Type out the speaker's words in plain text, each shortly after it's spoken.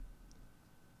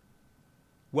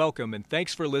Welcome and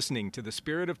thanks for listening to the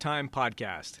Spirit of Time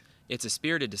podcast. It's a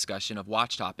spirited discussion of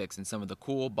watch topics and some of the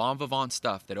cool bon vivant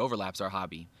stuff that overlaps our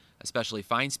hobby, especially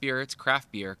fine spirits, craft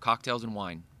beer, cocktails, and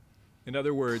wine. In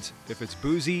other words, if it's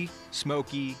boozy,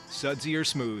 smoky, sudsy, or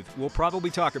smooth, we'll probably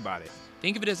talk about it.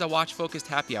 Think of it as a watch-focused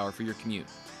happy hour for your commute.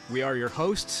 We are your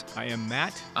hosts. I am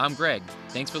Matt. I'm Greg.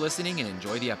 Thanks for listening and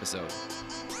enjoy the episode.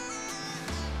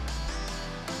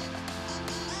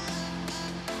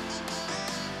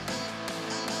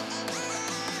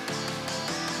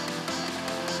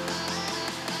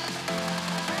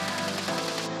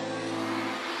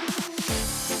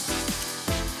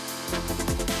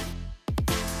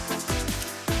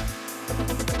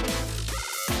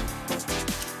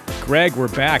 Greg, we're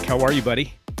back. How are you,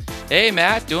 buddy? Hey,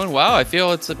 Matt. Doing well. I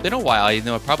feel it's been a while, even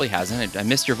though it probably hasn't. I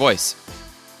missed your voice.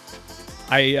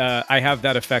 I have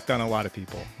that effect on a lot of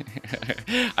people.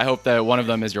 I hope that one of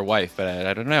them is your wife, but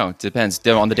I don't know. It depends.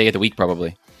 On the day of the week,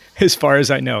 probably. As far as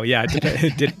I know, yeah.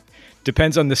 It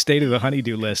depends on the state of the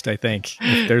honeydew list, I think.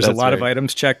 If there's a lot of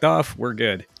items checked off, we're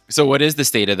good. So what is the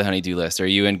state of the honeydew list? Are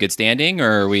you in good standing,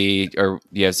 or do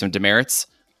you have some demerits?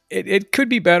 It could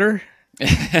be better.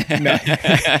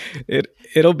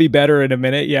 It'll be better in a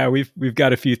minute. Yeah, we've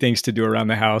got a few things to do around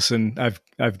the house, and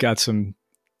I've got some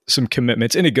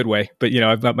commitments in a good way. But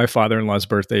I've got my father-in-law's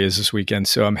birthday is this weekend,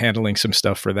 so I'm handling some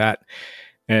stuff for that.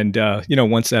 And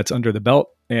once that's under the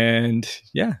belt, and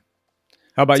yeah.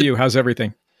 How about you? How's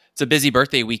everything? It's a busy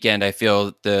birthday weekend. I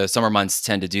feel the summer months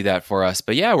tend to do that for us.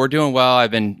 But yeah, we're doing well.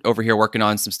 I've been over here working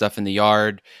on some stuff in the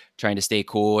yard, trying to stay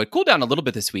cool. It cooled down a little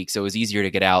bit this week, so it was easier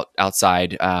to get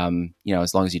outside,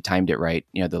 as long as you timed it right.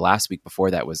 The last week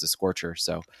before that was a scorcher.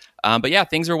 So, but yeah,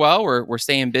 things are well. We're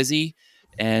staying busy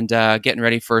and getting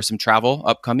ready for some travel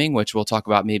upcoming, which we'll talk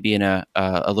about maybe in a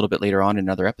little bit later on in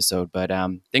another episode. But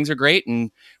things are great,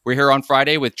 and we're here on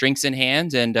Friday with drinks in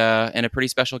hand and a pretty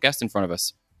special guest in front of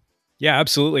us. Yeah,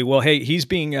 absolutely. Well, hey, he's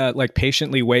being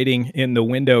patiently waiting in the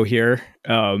window here.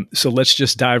 So let's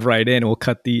just dive right in. We'll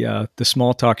cut the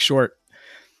small talk short.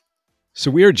 So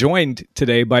we are joined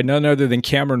today by none other than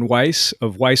Cameron Weiss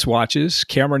of Weiss Watches.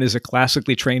 Cameron is a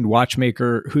classically trained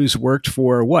watchmaker who's worked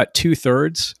for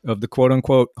 2/3 of the quote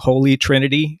unquote holy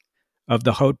trinity of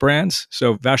the Haute brands.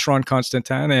 So Vacheron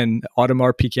Constantin and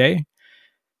Audemars Piguet.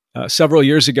 Several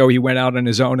years ago, he went out on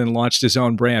his own and launched his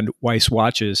own brand, Weiss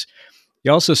Watches. He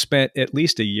also spent at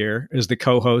least a year as the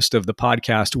co-host of the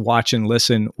podcast Watch and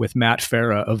Listen with Matt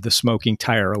Farah of The Smoking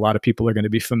Tire. A lot of people are going to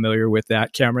be familiar with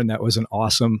that. Cameron, that was a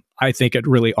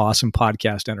really awesome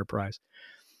podcast enterprise.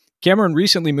 Cameron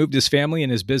recently moved his family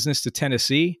and his business to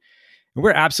Tennessee, and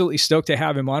we're absolutely stoked to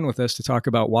have him on with us to talk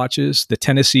about watches, the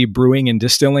Tennessee brewing and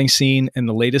distilling scene, and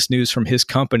the latest news from his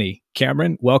company.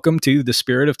 Cameron, welcome to The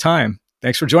Spirit of Time.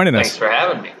 Thanks for joining us. Thanks for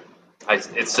having me.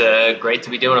 It's great to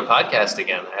be doing a podcast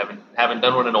again. I haven't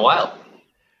done one in a while.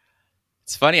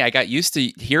 It's funny. I got used to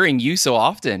hearing you so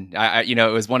often.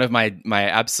 It was one of my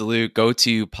absolute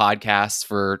go-to podcasts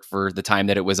for the time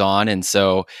that it was on, and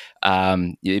so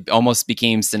it almost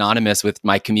became synonymous with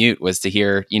my commute. Was to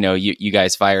hear you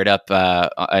guys fired up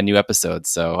a new episode.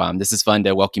 So this is fun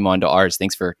to welcome you on to ours.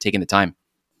 Thanks for taking the time.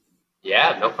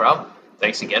 Yeah, no problem.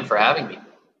 Thanks again for having me.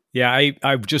 Yeah,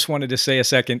 I just wanted to say a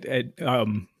second.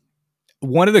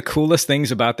 One of the coolest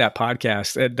things about that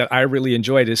podcast that I really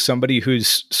enjoyed is somebody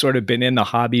who's sort of been in the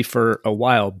hobby for a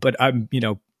while, but I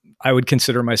would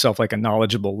consider myself like a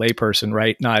knowledgeable layperson,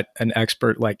 right? Not an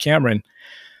expert like Cameron,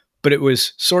 but it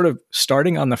was sort of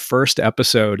starting on the first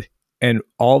episode and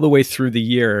all the way through the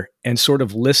year and sort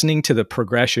of listening to the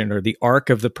progression or the arc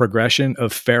of the progression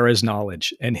of Farah's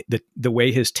knowledge and the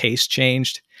way his taste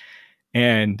changed.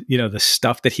 And, the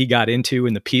stuff that he got into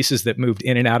and the pieces that moved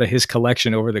in and out of his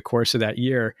collection over the course of that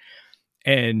year.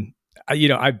 And,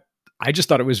 I just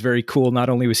thought it was very cool. Not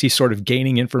only was he sort of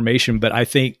gaining information, but I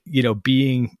think,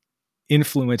 being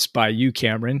influenced by you,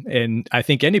 Cameron, and I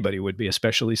think anybody would be,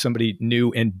 especially somebody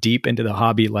new and deep into the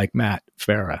hobby like Matt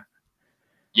Farah.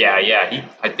 Yeah.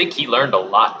 I think he learned a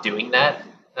lot doing that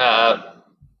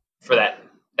for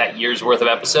that year's worth of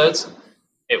episodes.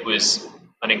 It was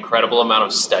an incredible amount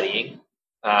of studying.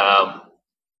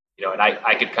 And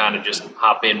I could kind of just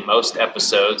hop in most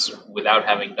episodes without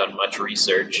having done much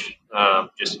research,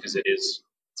 just because it's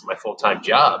my full-time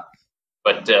job.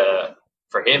 But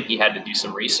for him, he had to do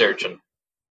some research, and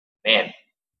man,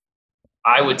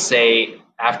 I would say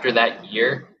after that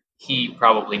year, he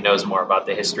probably knows more about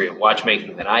the history of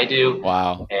watchmaking than I do.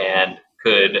 Wow. And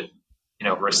could,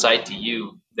 recite to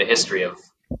you the history of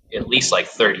at least like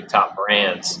 30 top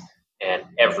brands and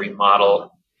every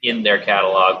model in their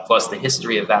catalog, plus the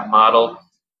history of that model.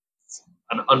 It's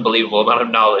an unbelievable amount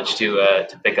of knowledge to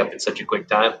pick up in such a quick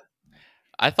time.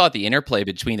 I thought the interplay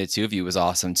between the two of you was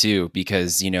awesome too,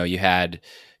 because, you had,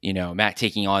 Matt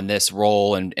taking on this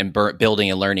role and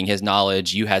building and learning his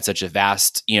knowledge. You had such a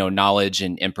vast, knowledge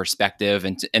and perspective,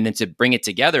 and then to bring it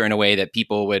together in a way that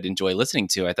people would enjoy listening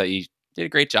to. I thought you did a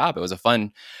great job. It was a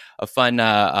fun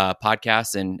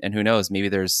podcast, and who knows, maybe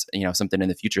there's, something in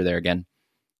the future there again.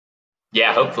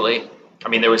 Yeah, hopefully. I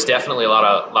mean, there was definitely a lot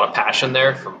of passion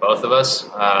there from both of us.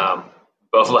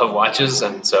 Both love watches,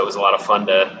 and so it was a lot of fun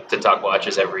to talk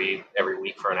watches every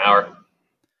week for an hour.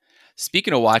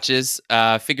 Speaking of watches,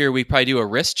 figure we probably do a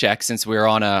wrist check since we're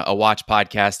on a watch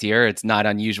podcast here. It's not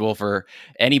unusual for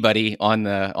anybody on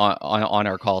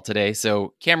our call today.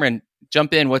 So, Cameron,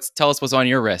 jump in. Tell us what's on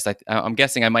your wrist. I'm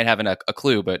guessing I might have a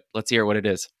clue, but let's hear what it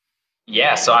is.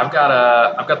 Yeah, so I've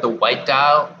got the white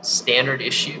dial standard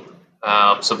issue.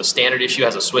 So the standard issue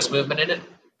has a Swiss movement in it,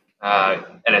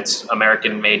 and it's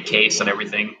American-made case and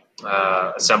everything,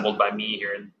 assembled by me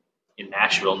here in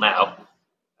Nashville now.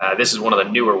 This is one of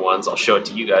the newer ones. I'll show it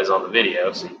to you guys on the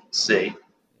video so you can see.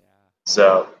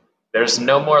 So there's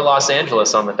no more Los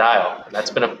Angeles on the dial. And that's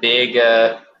been a big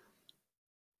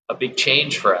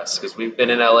change for us because we've been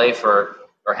in LA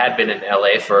had been in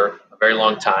LA for a very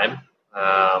long time.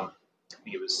 I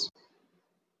think it was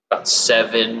about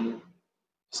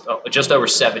just over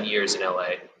 7 years in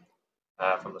LA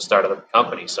from the start of the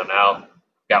company. So now I've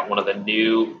got one of the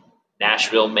new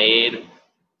Nashville-made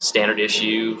standard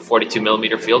issue 42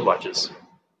 millimeter field watches.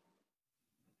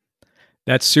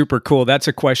 That's super cool. That's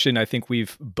a question I think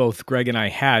we've both Greg and I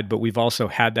had, but we've also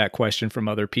had that question from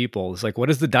other people. It's like, what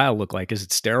does the dial look like? Is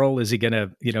it sterile? Is he going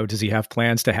to, does he have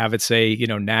plans to have it say,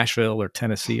 Nashville or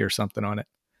Tennessee or something on it?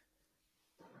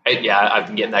 I've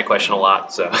been getting that question a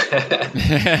lot. So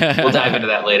we'll dive into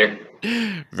that later.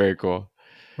 Very cool.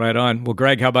 Right on. Well,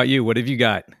 Greg, how about you? What have you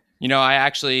got? I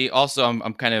actually also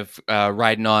I'm kind of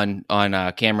riding on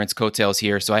Cameron's coattails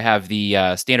here. So I have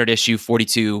the standard issue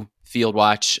 42 field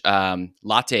watch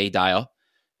latte dial,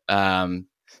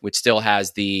 which still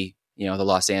has the the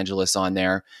Los Angeles on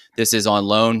there. This is on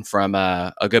loan from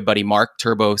a good buddy Mark,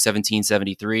 Turbo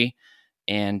 1773,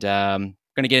 and I'm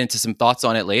going to get into some thoughts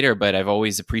on it later. But I've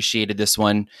always appreciated this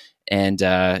one, and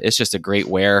it's just a great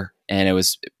wear, and it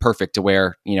was perfect to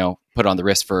wear. Put on the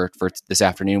wrist for this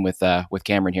afternoon with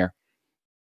Cameron here.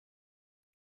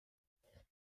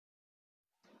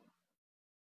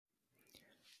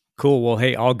 Cool. Well,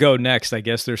 hey, I'll go next. I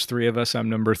guess there's three of us. I'm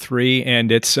number 3,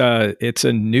 and it's a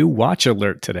new watch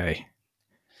alert today.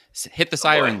 Hit the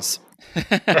sirens.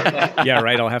 Yeah,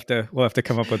 right. We'll have to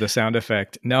come up with a sound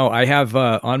effect. No, I have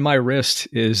on my wrist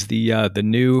is the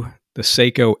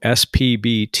Seiko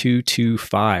SPB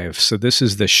 225. So this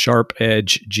is the Sharp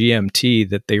Edge GMT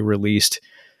that they released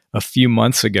a few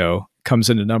months ago. Comes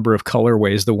in a number of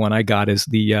colorways. The one I got is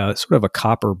the sort of a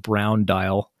copper brown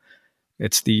dial.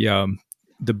 It's the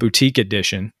boutique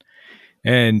edition,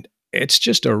 and it's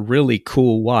just a really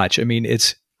cool watch. I mean,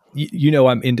 it's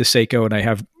I'm into Seiko, and I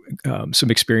have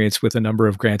some experience with a number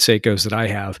of Grand Seikos that I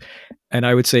have, and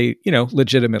I would say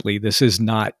legitimately this is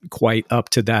not quite up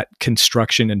to that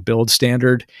construction and build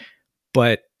standard,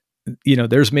 but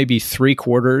there's maybe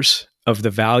 3/4 of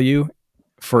the value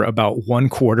for about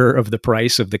 1/4 of the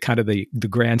price of the kind of the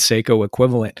Grand Seiko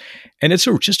equivalent. And it's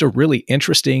just a really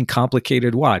interesting,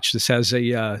 complicated watch. This has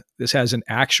an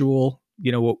actual,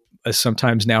 what is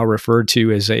sometimes now referred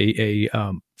to as a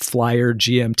flyer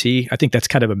GMT. I think that's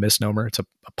kind of a misnomer. It's a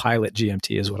pilot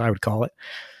GMT is what I would call it.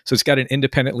 So it's got an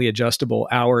independently adjustable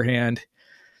hour hand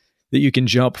that you can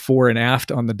jump fore and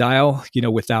aft on the dial,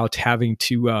 without having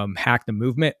to hack the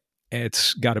movement.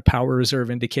 It's got a power reserve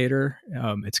indicator.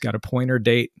 It's got a pointer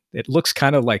date. It looks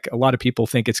kind of like a lot of people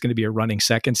think it's going to be a running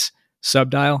seconds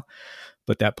subdial,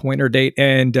 but that pointer date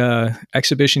and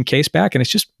exhibition case back, and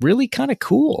it's just really kind of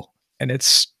cool, and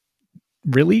it's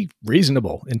really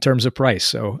reasonable in terms of price.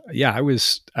 So yeah, I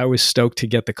was stoked to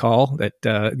get the call that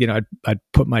I'd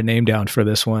put my name down for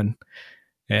this one,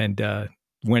 and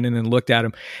went in and looked at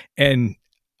them, and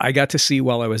I got to see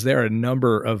while I was there a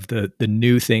number of the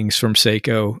new things from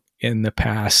Seiko in the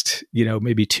past,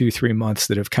 maybe 2-3 months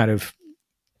that have kind of,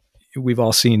 we've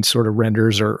all seen sort of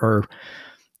renders or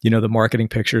the marketing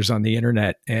pictures on the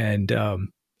internet, and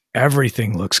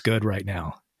everything looks good right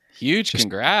now. Huge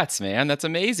congrats, man. That's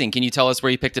amazing. Can you tell us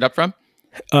where you picked it up from?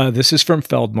 This is from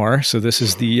Feldmar. So this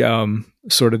is the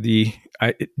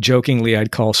jokingly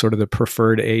I'd call sort of the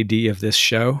preferred AD of this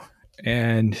show.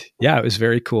 And yeah, it was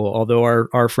very cool. Although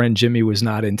our friend Jimmy was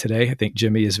not in today. I think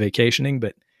Jimmy is vacationing,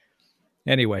 but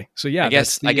anyway, so yeah, I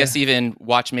guess even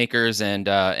watchmakers and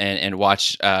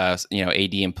watch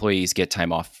AD employees get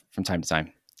time off from time to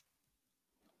time.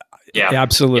 Yeah,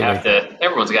 absolutely.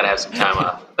 Everyone's got to have some time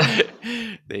off.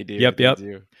 They do. Yep, They yep.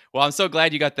 do. Well, I'm so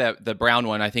glad you got the brown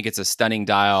one. I think it's a stunning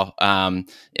dial. And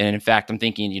in fact, I'm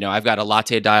thinking, I've got a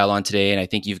latte dial on today, and I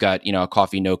think you've got, a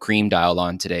coffee no cream dial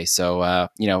on today. So,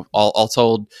 all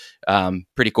told,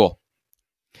 pretty cool.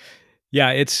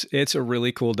 Yeah, it's a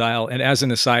really cool dial. And as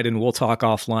an aside, and we'll talk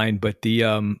offline, but the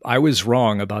I was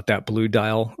wrong about that blue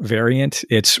dial variant.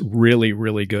 It's really,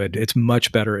 really good. It's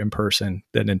much better in person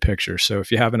than in pictures. So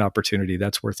if you have an opportunity,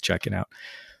 that's worth checking out.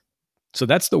 So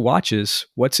that's the watches.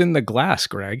 What's in the glass,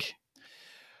 Greg?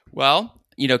 Well,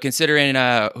 considering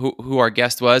who our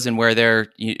guest was and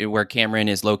where Cameron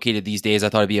is located these days, I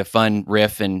thought it'd be a fun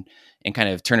riff and kind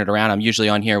of turn it around. I'm usually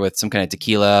on here with some kind of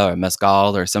tequila or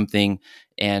mezcal or something,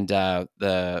 and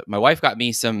my wife got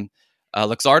me some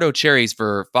Luxardo cherries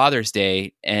for Father's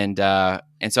Day, and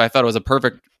so I thought it was a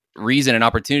perfect reason and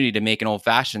opportunity to make an old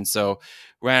fashioned. So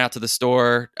ran out to the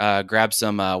store, grabbed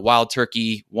some Wild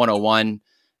Turkey 101,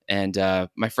 and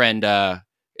my friend.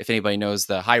 If anybody knows,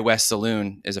 the High West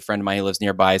Saloon is a friend of mine. He lives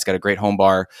nearby. He's got a great home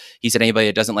bar. He said anybody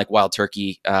that doesn't like wild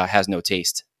turkey has no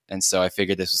taste. And so I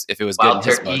figured if it was wild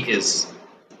good. Wild turkey is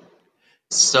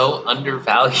so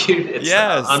undervalued. It's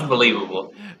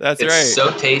unbelievable. That's it's right. It's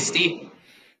so tasty.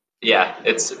 Yeah,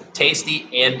 it's tasty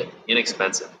and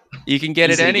inexpensive. You can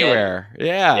get it anywhere.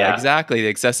 Yeah, exactly. The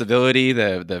accessibility,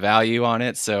 the value on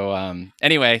it. So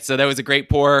anyway, so that was a great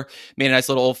pour. Made a nice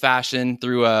little old fashioned,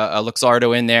 threw a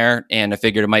Luxardo in there, and I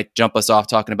figured it might jump us off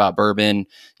talking about bourbon,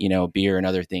 beer and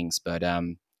other things. But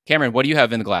Cameron, what do you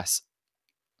have in the glass?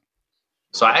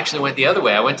 So I actually went the other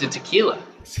way. I went to tequila.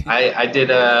 I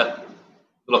did a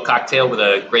little cocktail with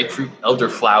a grapefruit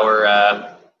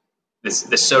elderflower.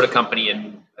 This soda company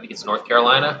I think it's North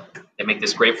Carolina. They make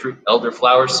this grapefruit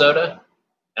elderflower soda,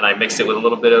 and I mixed it with a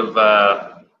little bit of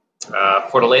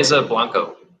Fortaleza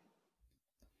Blanco.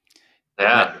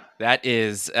 Yeah, that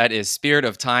is Spirit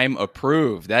of Time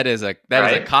approved. That is a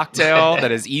cocktail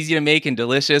that is easy to make and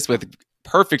delicious with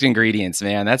perfect ingredients.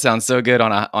 Man, that sounds so good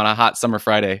on a hot summer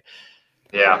Friday.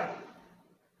 Yeah,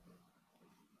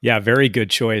 very good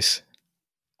choice.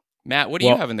 Matt, what do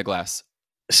you have in the glass?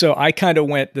 So I kind of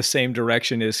went the same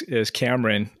direction as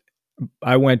Cameron.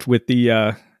 I went with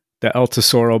the El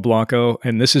Tesoro Blanco,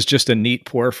 and this is just a neat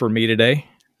pour for me today.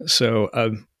 So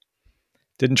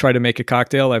didn't try to make a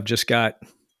cocktail. I've just got,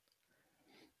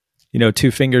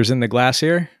 2 fingers in the glass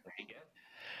here.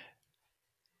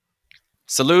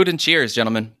 Salute and cheers,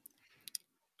 gentlemen.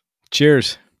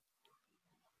 Cheers.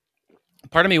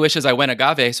 Part of me wishes I went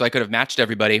agave so I could have matched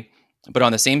everybody, but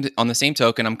on the same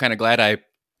token, I'm kind of glad I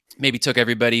maybe took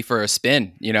everybody for a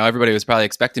spin. Everybody was probably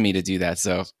expecting me to do that.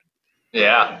 So,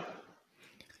 yeah.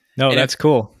 No, that's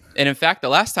cool. And in fact, the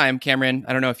last time, Cameron,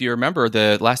 I don't know if you remember,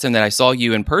 the last time that I saw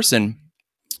you in person,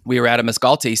 we were at a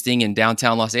mezcal tasting in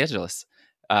downtown Los Angeles.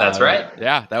 That's right.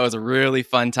 Yeah, that was a really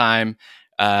fun time.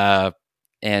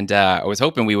 And I was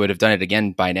hoping we would have done it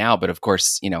again by now. But of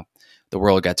course, the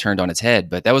world got turned on its head.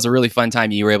 But that was a really fun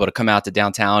time. You were able to come out to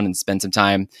downtown and spend some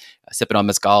time sipping on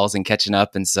mezcals and catching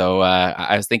up. And so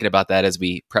I was thinking about that as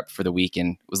we prepped for the week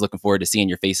and was looking forward to seeing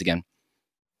your face again.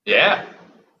 Yeah.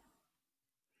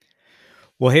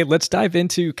 Well, hey, let's dive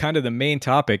into kind of the main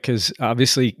topic, because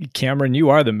obviously, Cameron,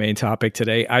 you are the main topic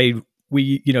today.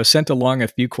 We sent along a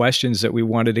few questions that we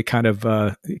wanted to kind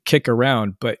of kick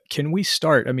around, but can we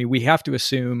start? I mean, we have to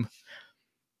assume,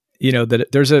 that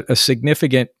there's a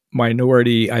significant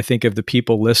minority, I think, of the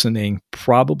people listening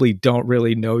probably don't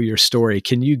really know your story.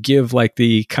 Can you give like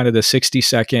the kind of the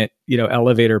 60-second,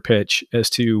 elevator pitch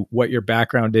as to what your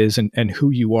background is and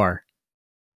who you are?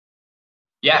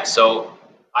 Yeah. So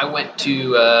I went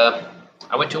to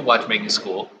a watchmaking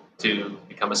school to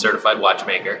become a certified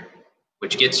watchmaker,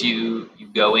 which gets you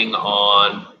going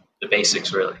on the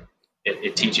basics, really.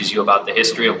 It teaches you about the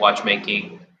history of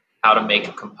watchmaking, how to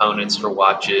make components for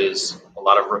watches, a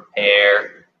lot of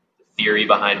repair, the theory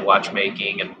behind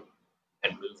watchmaking and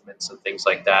movements and things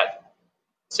like that.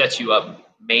 It sets you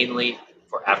up mainly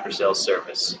for after-sales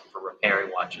service, for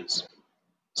repairing watches.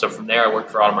 So from there, I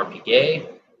worked for Audemars Piguet,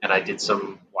 and I did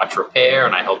some watch repair,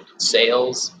 and I helped with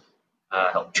sales,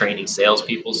 helped training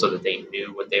salespeople so that they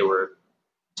knew what they were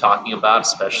talking about,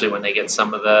 especially when they get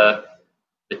some of the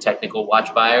technical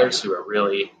watch buyers who are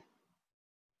really,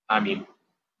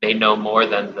 they know more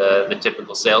than the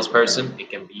typical salesperson.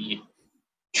 It can be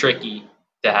tricky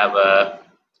to have a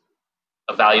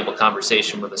valuable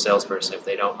conversation with a salesperson if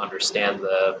they don't understand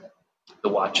the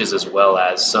watches as well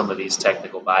as some of these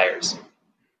technical buyers.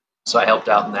 So I helped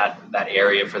out in that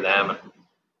area for them.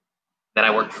 Then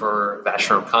I worked for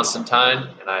Vacheron Constantin,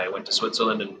 and I went to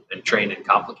Switzerland and trained in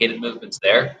complicated movements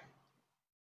there.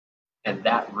 And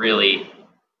that really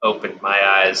opened my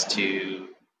eyes to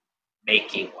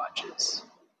making watches.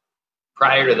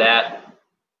 prior to that,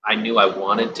 I knew I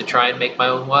wanted to try and make my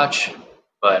own watch,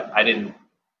 but I didn't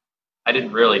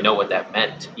really know what that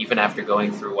meant. Even after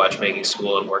going through watchmaking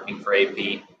school and working for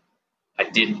AP, I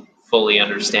didn't fully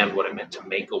understand what it meant to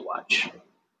make a watch.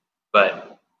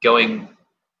 But going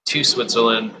to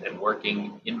Switzerland and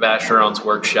working in Vacheron's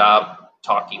workshop,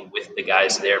 talking with the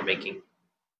guys there making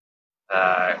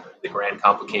the Grand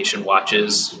Complication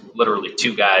watches, literally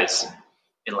two guys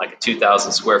in like a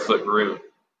 2,000 square foot room,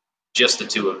 just the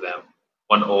two of them,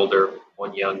 one older,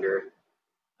 one younger,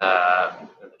 and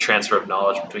the transfer of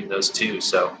knowledge between those two.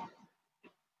 So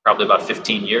probably about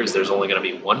 15 years, there's only going to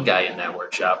be one guy in that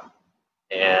workshop,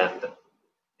 and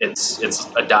it's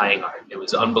a dying art. It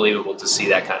was unbelievable to see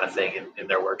that kind of thing in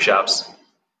their workshops.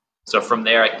 So from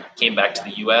there, I came back to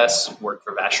the U.S., worked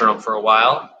for Vacheron for a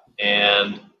while,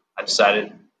 and I decided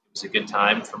it was a good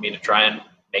time for me to try and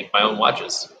make my own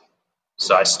watches.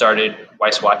 So I started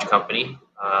Weiss Watch Company.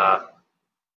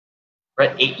 We're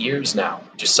at 8 years now.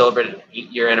 Just celebrated an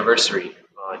 8-year anniversary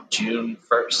on June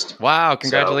 1st. Wow,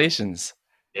 congratulations. So,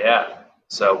 yeah.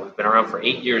 So we've been around for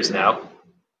 8 years now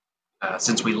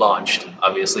since we launched.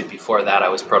 Obviously, before that, I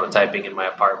was prototyping in my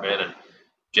apartment and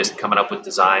just coming up with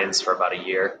designs for about a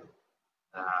year.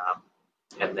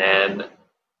 And then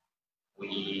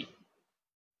we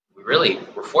really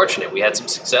were fortunate. We had some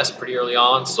success pretty early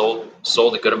on,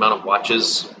 sold a good amount of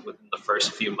watches within the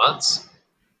first few months.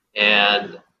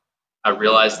 And I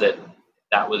realized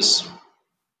that was,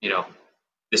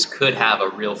 this could have a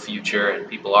real future, and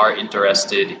people are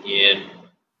interested in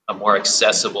a more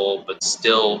accessible but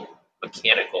still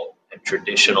mechanical and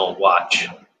traditional watch,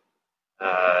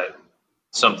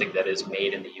 something that is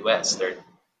made in the U.S.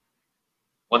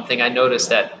 One thing I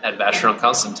noticed at Vacheron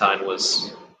Constantin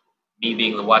was me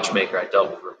being the watchmaker, I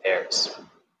dealt with repairs.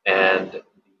 And the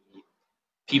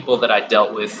people that I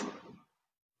dealt with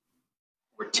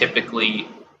were typically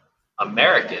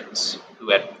Americans who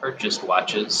had purchased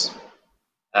watches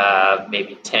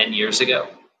maybe 10 years ago,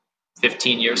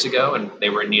 15 years ago, and they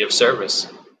were in need of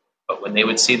service. But when they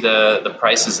would see the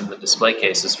prices in the display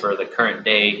cases for the current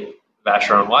day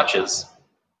Vacheron watches,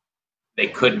 they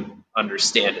couldn't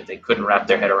understand it. They couldn't wrap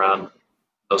their head around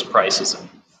those prices.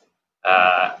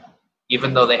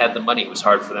 Even though they had the money, it was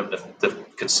hard for them to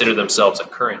consider themselves a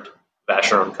current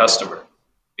Vacheron customer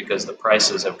because the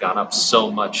prices have gone up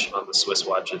so much on the Swiss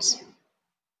watches.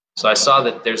 So I saw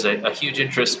that there's a huge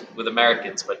interest with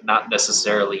Americans, but not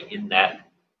necessarily in that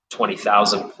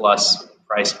 20,000 plus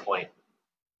price point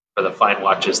for the fine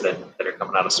watches that are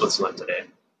coming out of Switzerland today.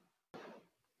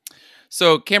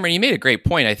 So Cameron, you made a great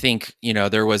point. I think,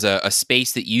 there was a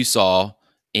space that you saw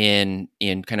in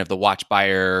kind of the watch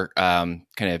buyer kind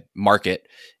of market.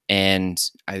 And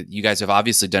you guys have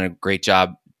obviously done a great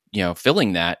job,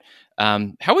 filling that.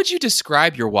 How would you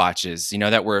describe your watches? Now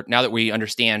that we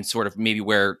understand sort of maybe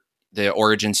where the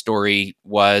origin story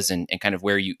was and kind of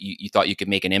where you thought you could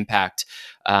make an impact.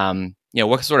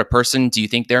 What sort of person do you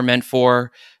think they're meant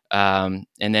for? And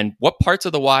then what parts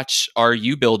of the watch are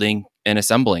you building and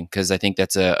assembling? Because I think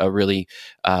that's a really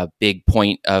big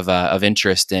point of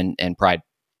interest and pride.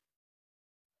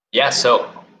 Yeah, so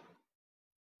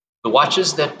the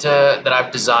watches that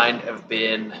I've designed have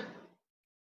been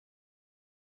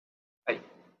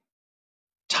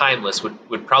timeless.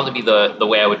 Would probably be the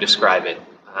way I would describe it.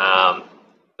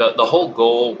 The whole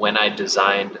goal when I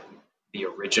designed the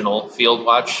original Field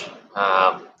watch,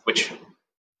 which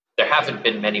there haven't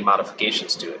been many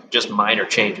modifications to it, just minor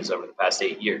changes over the past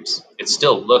 8 years. It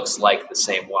still looks like the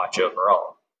same watch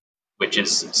overall, which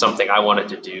is something I wanted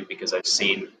to do because I've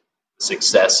seen the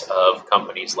success of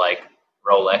companies like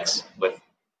Rolex with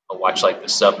a watch like the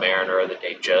Submariner or the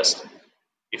Datejust.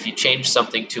 If you change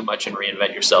something too much and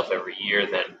reinvent yourself every year,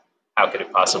 then how could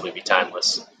it possibly be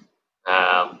timeless?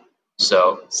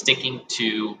 So sticking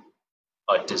to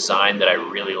a design that I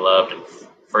really loved, and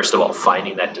first of all,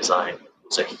 finding that design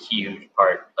was a huge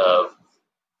part of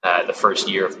the first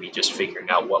year of me just figuring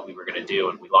out what we were going to do.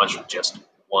 And we launched with just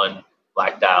one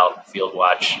black dial Field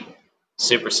watch,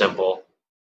 super simple,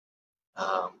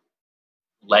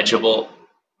 legible,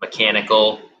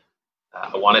 mechanical.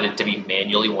 I wanted it to be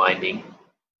manually winding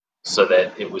so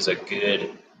that it was a good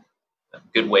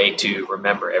way to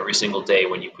remember every single day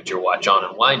when you put your watch on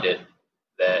and wind it,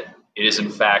 that it is in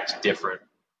fact different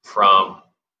from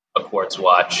a quartz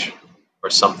watch or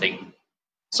something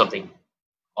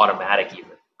automatic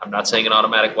even. I'm not saying an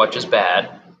automatic watch is bad.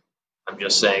 I'm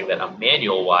just saying that a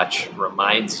manual watch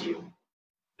reminds you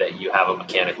that you have a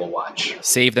mechanical watch.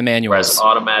 Save the manuals. Whereas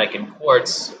automatic and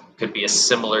quartz could be a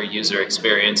similar user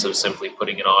experience of simply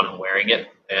putting it on and wearing it,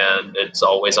 and it's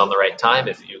always on the right time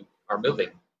if you are moving.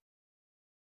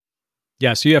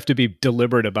 Yeah, so you have to be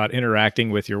deliberate about interacting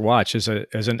with your watch as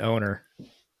an owner.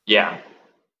 Yeah.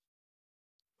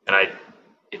 And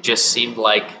it just seemed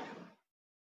like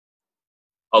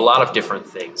a lot of different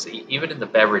things, even in the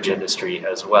beverage industry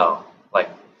as well. Like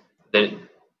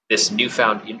this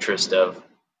newfound interest of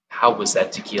how was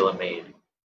that tequila made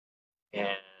and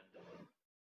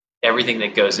everything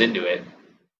that goes into it.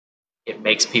 It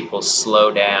makes people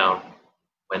slow down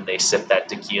when they sip that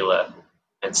tequila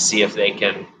and see if they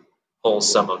can pull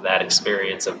some of that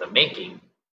experience of the making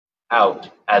out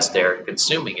as they're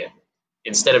consuming it,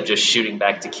 instead of just shooting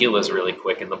back tequilas really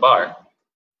quick in the bar.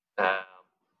 Um,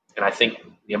 and I think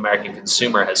the American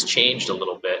consumer has changed a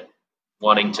little bit,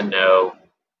 wanting to know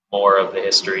more of the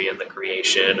history and the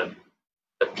creation and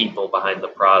the people behind the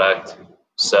product.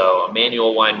 So a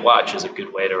manual wine watch is a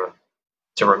good way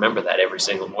to remember that every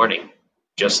single morning,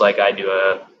 just like I do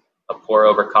a pour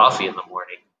over coffee in the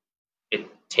morning. It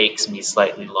takes me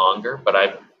slightly longer, but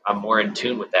I'm more in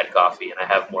tune with that coffee and I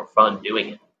have more fun doing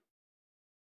it.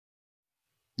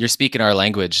 You're speaking our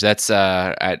language. That's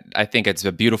I think it's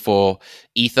a beautiful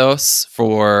ethos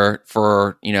for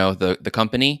the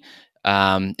company,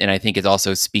 and I think it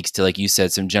also speaks to, like you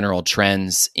said, some general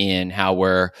trends in how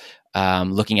we're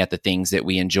looking at the things that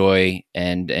we enjoy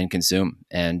and consume.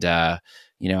 And I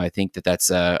think that's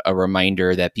a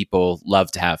reminder that people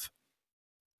love to have.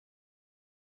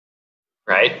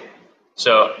 Right.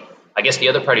 So I guess the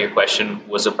other part of your question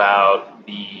was about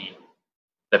the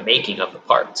making of the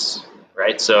parts,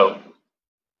 right? So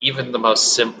even the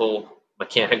most simple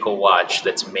mechanical watch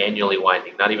that's manually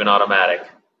winding, not even automatic,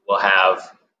 will have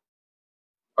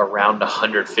around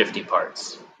 150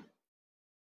 parts.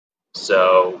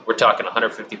 So we're talking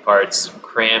 150 parts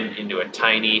crammed into a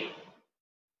tiny,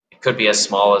 it could be as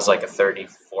small as like a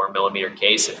 34 millimeter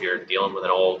case if you're dealing with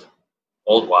an old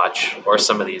watch, or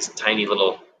some of these tiny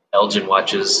little Elgin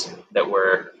watches that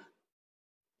were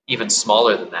even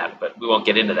smaller than that, but we won't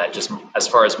get into that. Just as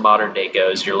far as modern day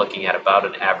goes, you're looking at about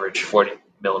an average 40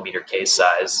 millimeter case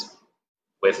size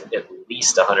with at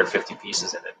least 150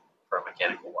 pieces in it for a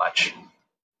mechanical watch.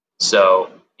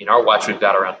 So in our watch, we've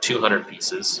got around 200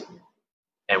 pieces,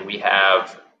 and we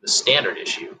have the standard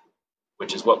issue,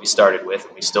 which is what we started with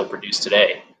and we still produce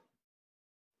today.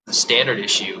 The standard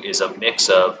issue is a mix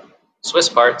of Swiss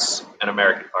parts and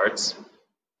American parts.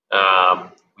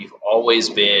 We've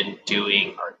always been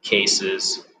doing our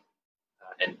cases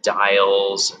and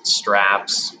dials and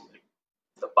straps,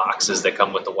 the boxes that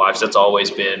come with the watch. That's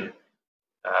always been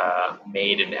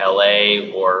made in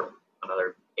LA or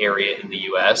another area in the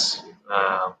US.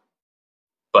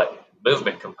 But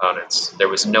movement components, there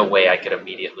was no way I could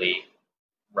immediately,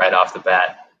 right off the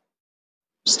bat,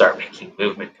 start making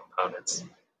movement components.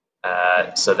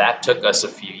 So that took us a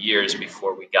few years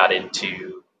before we got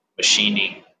into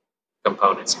machining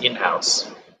components in-house.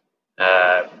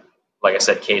 Like I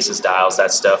said, cases, dials,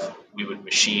 that stuff, we would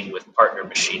machine with partner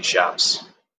machine shops,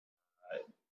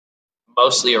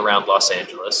 mostly around Los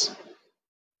Angeles.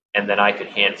 And then I could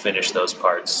hand finish those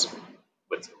parts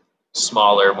with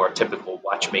smaller, more typical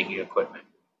watchmaking equipment,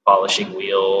 polishing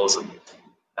wheels,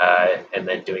 and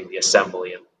then doing the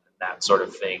assembly and that sort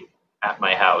of thing at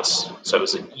my house. So it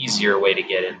was an easier way to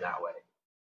get in that way.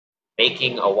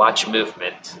 Making a watch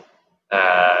movement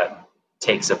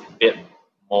takes a bit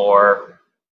more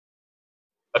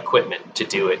equipment to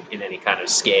do it in any kind of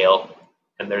scale,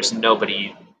 and there's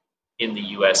nobody in the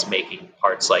US making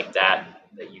parts like that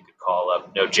you could call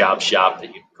up, no job shop that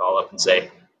you could call up and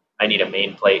say, I need a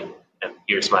main plate and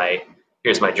here's my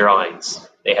drawings.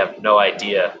 They have no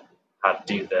idea how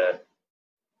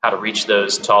to reach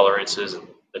those tolerances and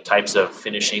the types of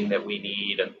finishing that we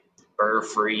need and burr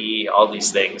free, all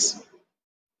these things.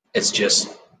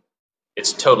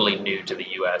 It's totally new to the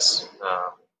US,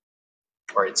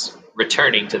 or it's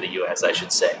returning to the US, I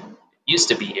should say. It used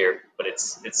to be here, but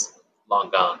it's long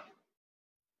gone.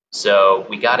 So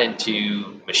we got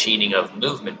into machining of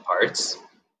movement parts,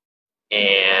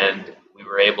 and we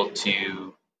were able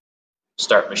to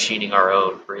start machining our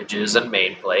own bridges and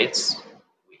main plates.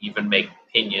 We even make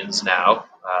pinions now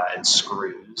and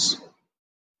screws.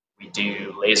 We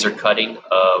do laser cutting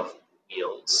of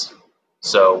wheels.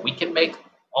 So we can make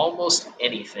almost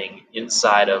anything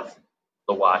inside of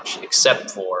the watch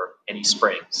except for any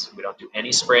springs. We don't do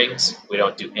any springs. We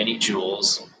don't do any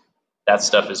jewels. That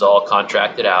stuff is all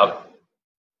contracted out.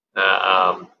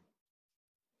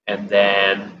 And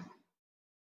then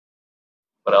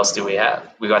what else do we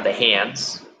have? We got the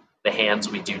hands. The hands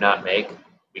we do not make.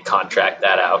 We contract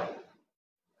that out.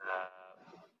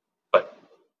 But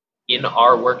in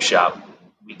our workshop,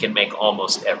 we can make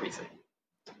almost everything.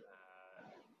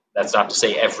 That's not to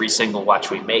say every single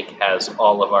watch we make has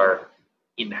all of our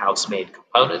in-house made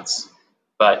components,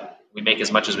 but we make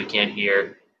as much as we can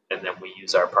here, and then we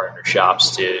use our partner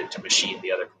shops to machine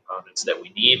the other components that we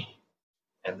need.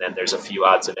 And then there's a few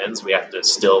odds and ends we have to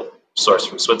still source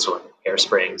from Switzerland: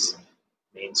 hairsprings,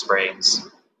 mainsprings,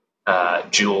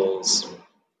 jewels,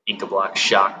 Incabloc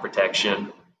shock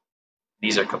protection.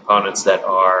 These are components that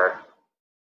are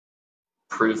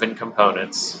proven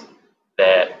components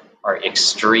that are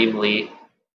extremely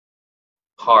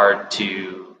hard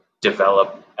to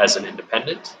develop as an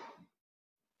independent.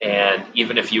 And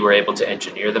even if you were able to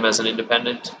engineer them as an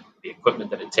independent, the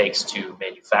equipment that it takes to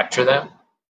manufacture them,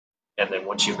 and then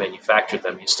once you've manufactured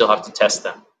them, you still have to test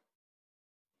them.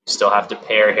 You still have to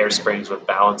pair hairsprings with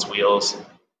balance wheels,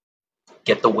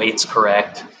 get the weights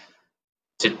correct.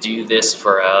 To do this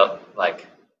for a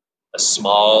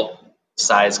small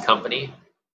size company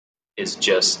is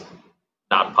just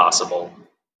not possible.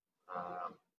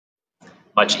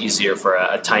 Much easier for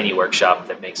a tiny workshop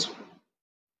that makes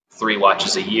 3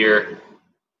 watches a year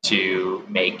to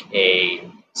make a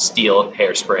steel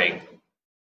hairspring,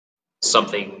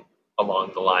 something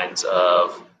along the lines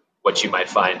of what you might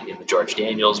find in the George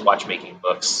Daniels watchmaking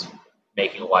books,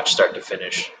 making a watch start to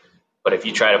finish. But if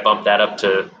you try to bump that up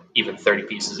to even 30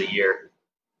 pieces a year,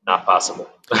 not possible.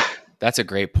 That's a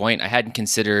great point. I hadn't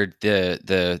considered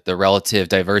the relative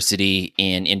diversity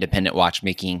in independent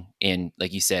watchmaking in,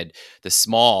 like you said, the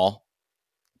small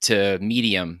to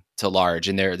medium to large,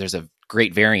 and there's a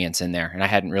great variance in there, and I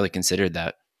hadn't really considered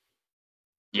that.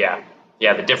 Yeah.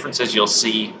 The differences you'll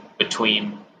see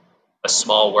between a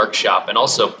small workshop and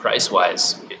also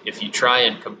price-wise. If you try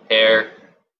and compare,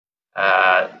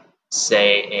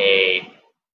 say,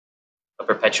 a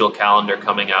perpetual calendar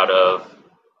coming out of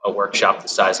a workshop the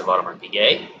size of Audemars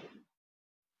Piguet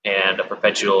and a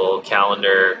perpetual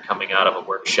calendar coming out of a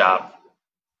workshop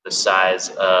the size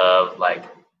of like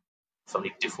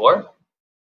Philippe Dufour,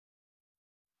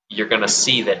 you're going to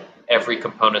see that every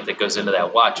component that goes into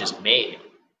that watch is made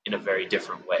in a very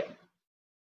different way.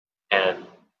 And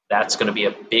that's going to be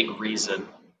a big reason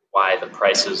why the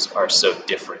prices are so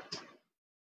different.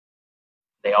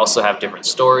 They also have different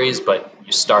stories, but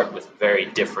you start with very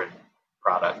different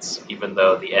products, even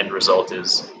though the end result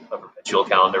is a perpetual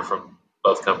calendar from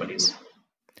both companies.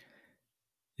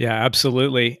 Yeah,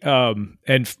 absolutely.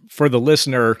 And for the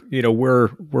listener, we're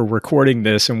recording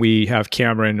this and we have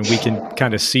Cameron and we can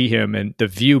kind of see him, and the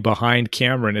view behind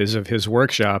Cameron is of his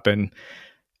workshop. And,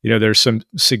 there's some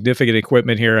significant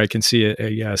equipment here. I can see a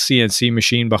CNC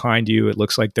machine behind you. It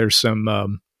looks like there's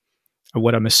some,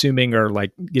 what I'm assuming are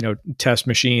like, test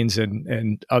machines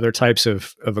and other types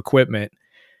of equipment.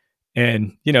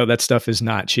 And, that stuff is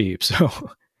not cheap.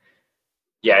 So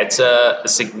yeah, it's a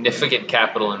significant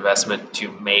capital investment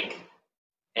to make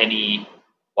any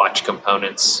watch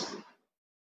components,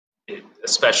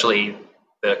 especially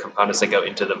the components that go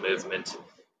into the movement.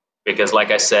 Because like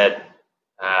I said,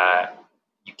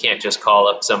 you can't just call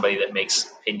up somebody that makes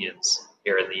pinions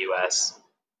here in the US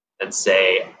and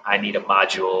say, I need a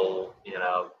module,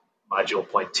 module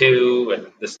 0.2, and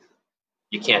this.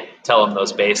 You can't tell them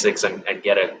those basics and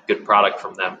get a good product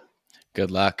from them.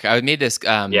 Good luck. I made this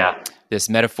this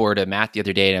metaphor to Matt the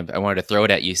other day, and I wanted to throw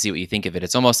it at you, see what you think of it.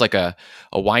 It's almost like a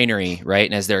winery, right?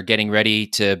 And as they're getting ready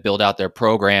to build out their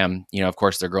program, of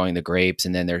course, they're growing the grapes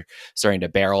and then they're starting to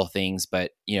barrel things.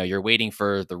 But, you're waiting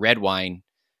for the red wine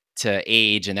to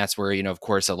age. And that's where, of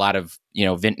course, a lot of,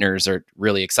 vintners are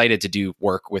really excited to do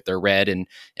work with their red. And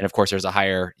of course, there's a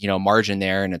higher, margin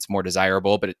there and it's more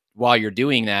desirable. But while you're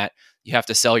doing that, you have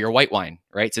to sell your white wine,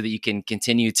 right? So that you can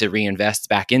continue to reinvest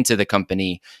back into the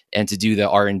company and to do the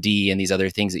R&D and these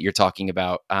other things that you're talking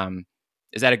about.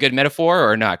 Is that a good metaphor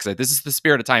or not? Because this is the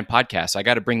Spirit of Time podcast, so I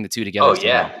got to bring the two together. Oh,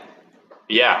 yeah.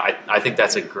 Yeah, I think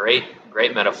that's a great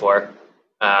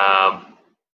I'm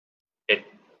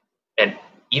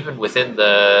even within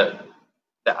the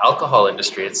alcohol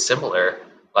industry, it's similar.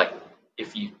 Like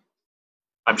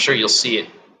I'm sure you'll see it.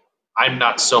 I'm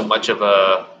not so much of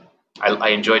I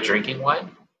enjoy drinking wine,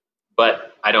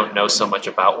 but I don't know so much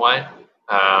about wine.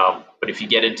 But if you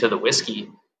get into the whiskey,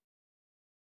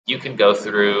 you can go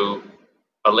through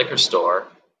a liquor store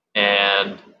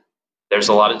and there's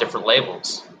a lot of different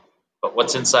labels. But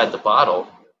what's inside the bottle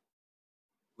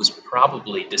was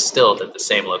probably distilled at the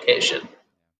same location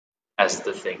as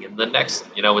the thing in the next,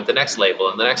 with the next label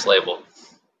and the next label.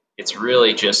 It's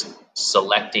really just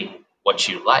selecting what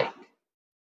you like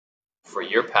for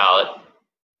your palate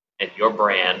and your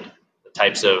brand,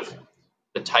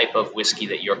 the type of whiskey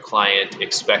that your client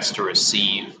expects to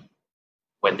receive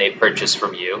when they purchase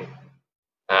from you.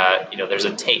 There's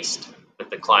a taste that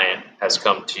the client has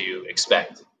come to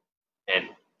expect, and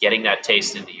getting that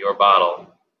taste into your bottle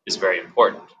is very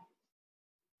important.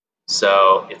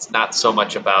 So it's not so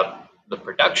much about the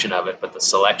production of it, but the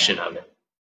selection of it.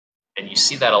 And you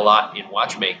see that a lot in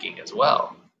watchmaking as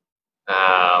well.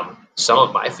 Some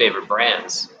of my favorite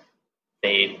brands,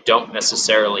 they don't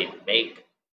necessarily make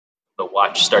the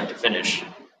watch start to finish,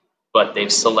 but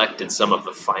they've selected some of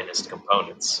the finest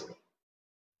components.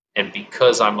 And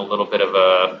because I'm a little bit of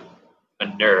a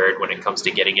nerd when it comes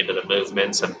to getting into the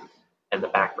movements and the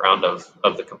background of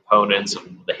the components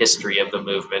and the history of the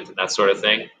movement and that sort of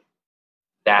thing,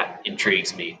 that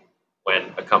intrigues me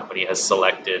when a company has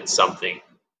selected something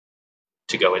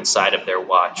to go inside of their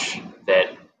watch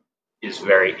that is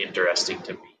very interesting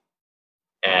to me.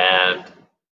 And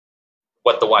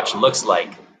what the watch looks like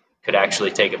could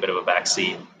actually take a bit of a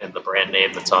backseat, and the brand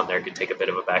name that's on there could take a bit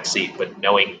of a backseat, but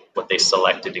knowing what they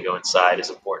selected to go inside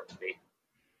is important to me.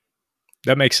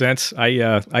 That makes sense.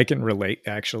 I can relate,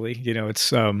 actually.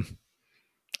 It's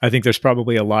I think there's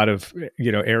probably a lot of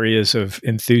areas of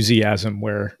enthusiasm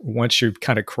where once you've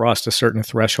kind of crossed a certain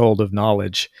threshold of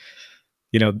knowledge,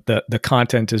 the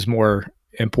content is more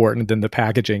important than the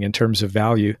packaging in terms of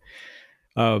value.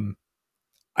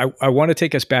 I want to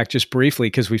take us back just briefly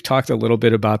because we've talked a little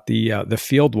bit about the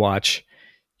field watch.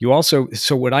 You also,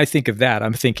 so when I think of that,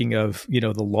 I'm thinking of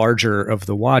the larger of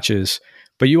the watches,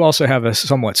 but you also have a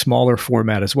somewhat smaller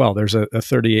format as well. There's a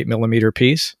 38 millimeter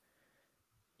piece.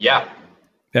 Yeah.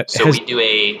 We do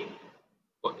a.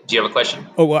 Do you have a question?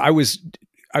 Oh well,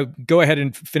 I go ahead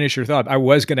and finish your thought. I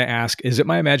was going to ask: is it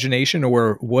my imagination,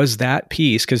 or was that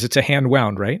piece, because it's a hand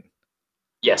wound, right?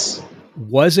 Yes.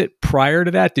 Was it prior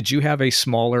to that? Did you have a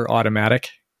smaller automatic?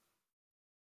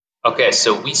 Okay,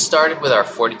 so we started with our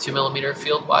 42 millimeter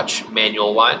field watch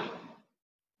manual wind.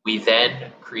 We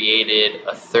then created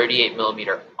a 38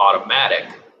 millimeter automatic.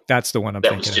 That's the one I'm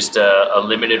thinking. That was just a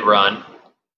limited run.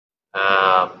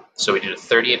 So we did a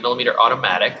 38 millimeter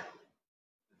automatic.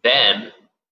 Then,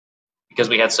 because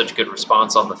we had such good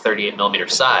response on the 38 millimeter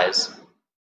size,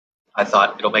 I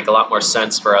thought it'll make a lot more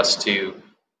sense for us to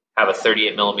have a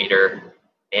 38 millimeter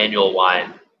manual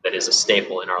wind that is a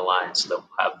staple in our line. So that we'll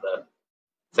have the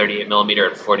 38 millimeter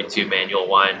and 42 manual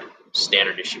wind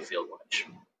standard issue field watch.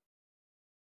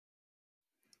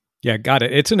 Yeah, got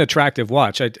it. It's an attractive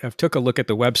watch. I've took a look at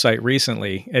the website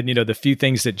recently, and the few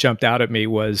things that jumped out at me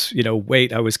was,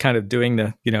 wait, I was kind of doing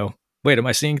the, wait, am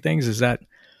I seeing things? Has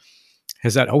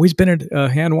that always been a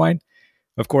hand wind?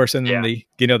 Of course, and then the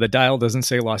dial doesn't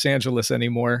say Los Angeles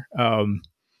anymore. Are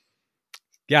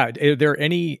there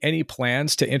any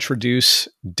plans to introduce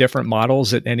different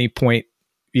models at any point,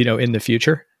 in the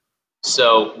future?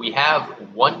 So we have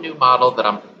one new model that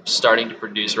I'm starting to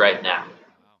produce right now.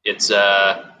 It's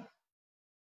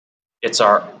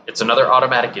another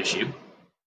automatic issue.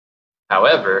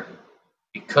 However,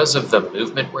 because of the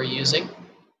movement we're using,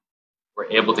 we're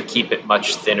able to keep it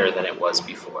much thinner than it was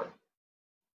before.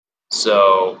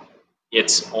 So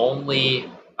it's only,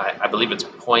 I believe it's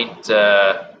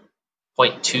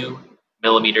 0.2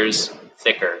 millimeters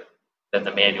thicker than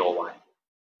the manual one.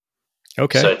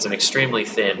 Okay. So it's an extremely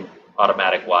thin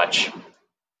automatic watch,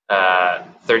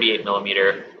 38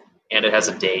 millimeter, and it has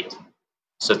a date.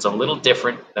 So it's a little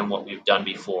different than what we've done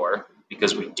before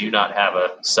because we do not have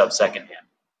a sub-second hand,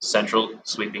 central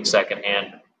sweeping second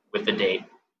hand with the date.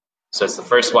 So it's the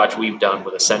first watch we've done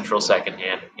with a central second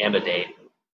hand and a date.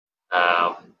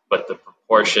 But the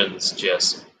proportions,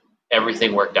 just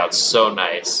everything worked out so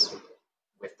nice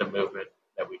with the movement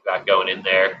that we've got going in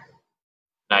there.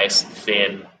 Nice,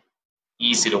 thin,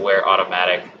 easy to wear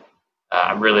automatic.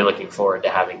 I'm really looking forward to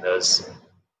having those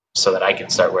so that I can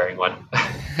start wearing one.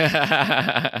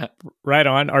 Right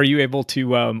on. Are you able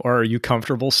to, or are you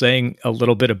comfortable saying a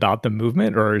little bit about the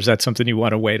movement, or is that something you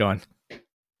want to wait on?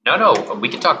 No, we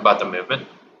can talk about the movement.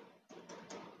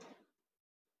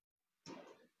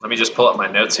 Let me just pull up my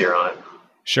notes here on it.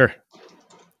 Sure.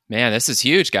 Man, this is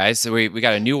huge, guys. So we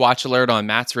got a new watch alert on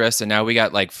Matt's wrist, and now we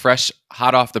got like fresh,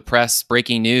 hot off the press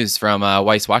breaking news from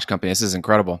Weiss Watch Company. This is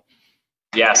incredible.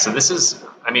 Yeah, so this is,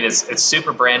 it's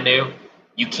super brand new.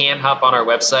 You can hop on our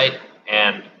website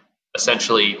and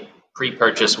essentially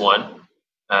pre-purchase one.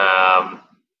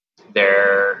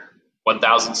 They're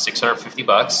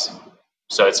 $1,650,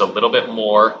 so it's a little bit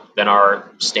more than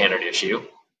our standard issue.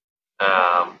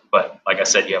 But like I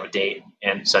said, you have a date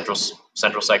and central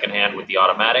second hand with the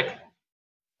automatic.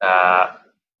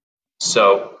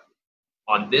 So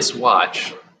on this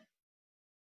watch,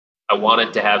 I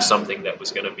wanted to have something that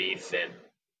was going to be thin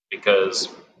because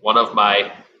one of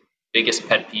my biggest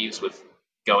pet peeves with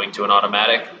going to an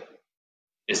automatic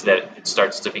is that it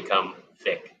starts to become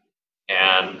thick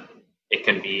and it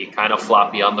can be kind of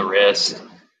floppy on the wrist,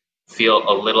 feel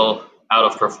a little out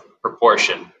of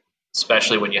proportion,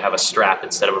 especially when you have a strap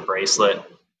instead of a bracelet.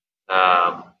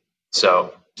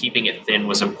 So keeping it thin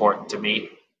was important to me.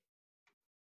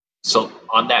 So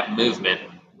on that movement,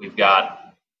 we've got,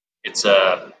 it's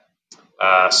a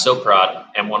Soprod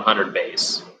M100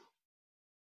 base.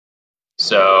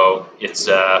 So it's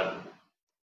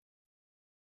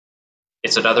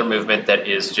another movement that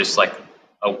is just like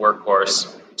a workhorse,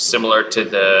 similar to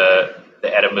the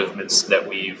ETA movements that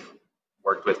we've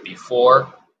worked with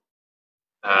before.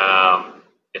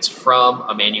 It's from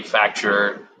a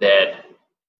manufacturer that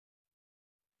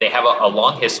they have a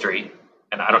long history,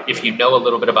 and if you know a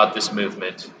little bit about this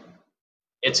movement,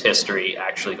 its history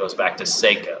actually goes back to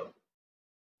Seiko.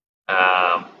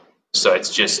 So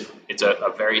it's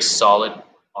a very solid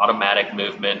automatic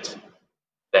movement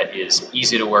that is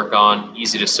easy to work on,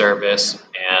 easy to service,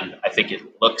 and I think it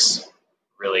looks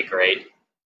really great.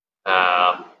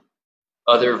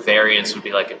 Other variants would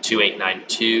be like a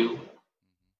 2892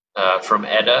 from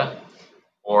ETA,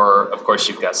 or of course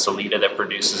you've got Sellita that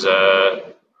produces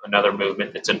another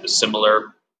movement that's in the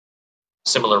similar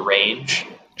range.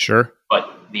 Sure.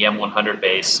 But the M100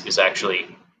 base is actually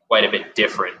quite a bit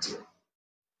different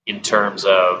in terms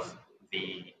of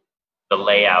the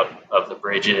layout of the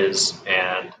bridges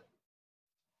and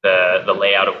the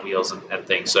layout of wheels and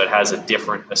things. So it has a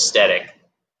different aesthetic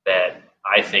that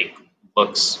I think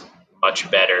looks much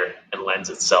better and lends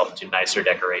itself to nicer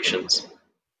decorations.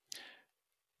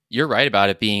 You're right about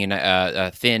it being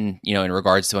a thin, in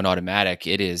regards to an automatic.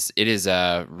 It is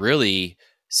really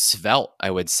svelte, I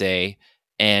would say.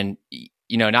 And,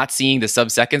 not seeing the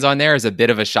sub-seconds on there is a bit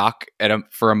of a shock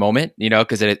for a moment,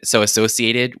 because it's so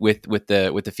associated with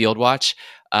the field watch.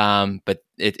 But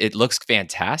it looks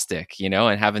fantastic,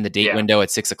 and having the date window at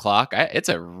 6:00, it's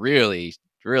a really,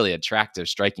 really attractive,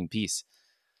 striking piece.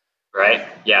 Right.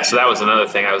 Yeah. So that was another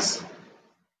thing. I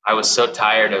was so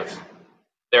tired of.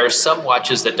 There are some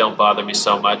watches that don't bother me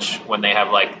so much when they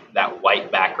have like that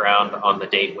white background on the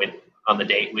date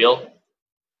wheel,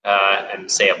 and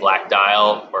say a black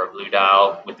dial or a blue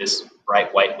dial with this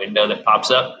bright white window that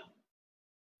pops up.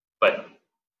 But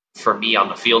for me on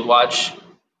the field watch,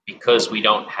 because we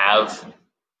don't have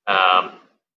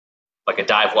like a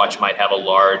dive watch might have a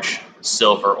large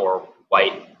silver or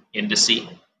white indice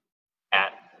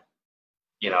at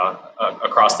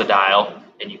across the dial,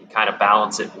 and you can kind of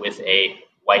balance it with a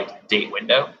white date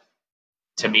window.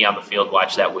 To me on the field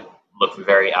watch, that would look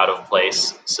very out of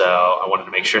place. So I wanted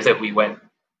to make sure that we went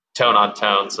tone on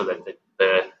tone so that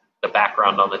the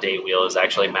background on the date wheel is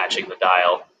actually matching the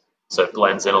dial, so it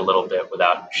blends in a little bit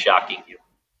without shocking you.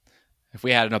 If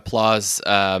we had an applause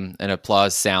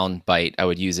sound bite, I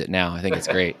would use it now. I think it's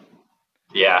great.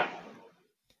 Yeah.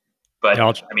 But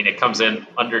I mean, it comes in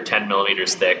under 10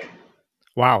 millimeters thick.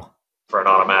 Wow. For an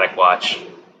automatic watch.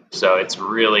 So it's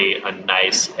really a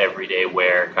nice everyday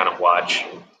wear kind of watch.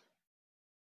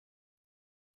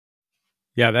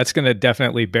 Yeah, that's going to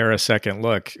definitely bear a second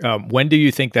look. When do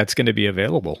you think that's going to be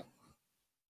available?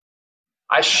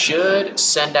 I should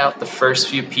send out the first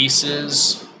few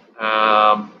pieces.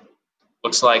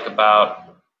 Looks like about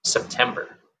September.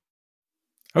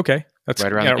 Okay, that's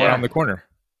right around the corner.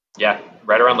 Yeah,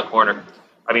 right around the corner.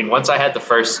 I mean, once I had the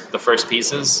first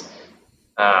pieces,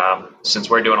 since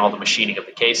we're doing all the machining of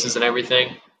the cases and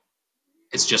everything,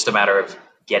 it's just a matter of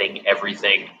getting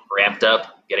everything ramped up,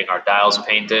 getting our dials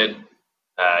painted,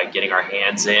 getting our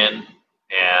hands in.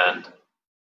 And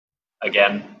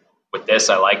again, with this,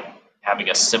 I like having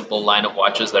a simple line of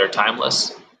watches that are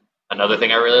timeless. Another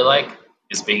thing I really like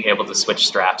is being able to switch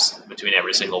straps between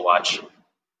every single watch.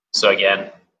 So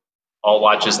again, all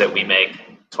watches that we make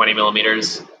 20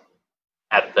 millimeters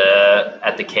at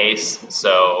the case.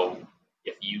 So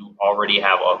if you already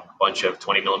have a bunch of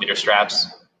 20 millimeter straps,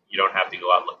 you don't have to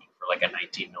go out looking for like a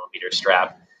 19 millimeter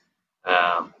strap.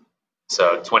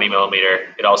 So 20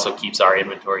 millimeter, it also keeps our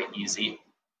inventory easy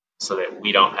so that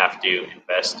we don't have to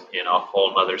invest in a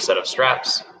whole other set of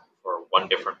straps for one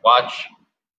different watch.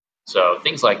 So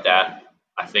things like that,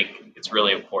 I think it's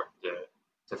really important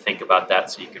to think about that,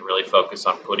 so you can really focus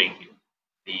on putting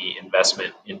the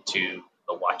investment into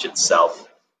the watch itself.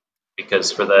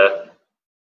 Because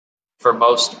for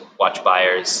most watch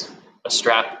buyers, a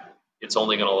strap, it's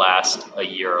only going to last a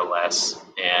year or less,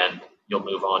 and you'll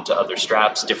move on to other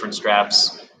straps, different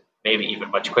straps, maybe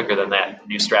even much quicker than that,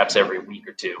 new straps every week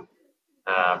or two,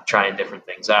 trying different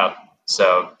things out.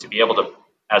 So to be able to,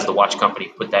 as the watch company,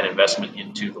 put that investment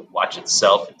into the watch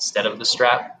itself instead of the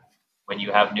strap when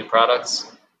you have new products,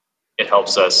 it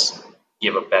helps us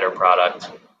give a better product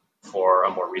for a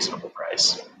more reasonable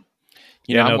price.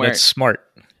 That's smart.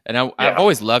 And I've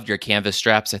always loved your canvas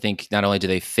straps. I think not only do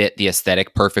they fit the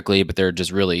aesthetic perfectly, but they're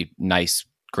just really nice,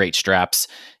 great straps.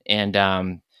 And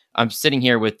I'm sitting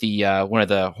here with the one of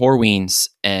the Horweens,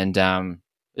 and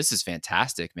this is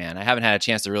fantastic, man. I haven't had a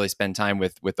chance to really spend time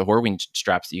with the Horween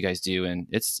straps that you guys do, and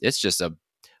it's just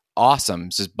awesome.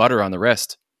 It's just butter on the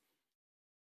wrist.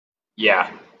 Yeah,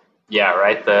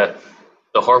 right. The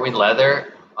Horween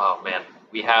leather. Oh man,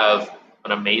 we have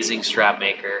an amazing strap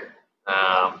maker.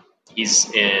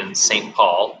 He's in St.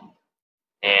 Paul,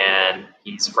 and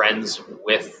he's friends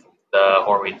with the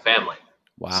Horween family.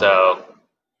 Wow. So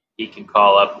he can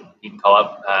call up.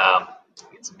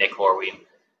 It's Nick Horween,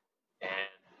 and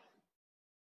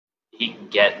he can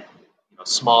get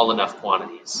small enough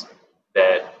quantities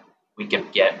that we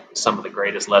can get some of the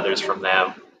greatest leathers from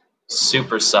them.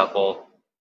 Super supple.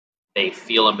 They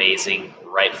feel amazing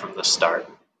right from the start.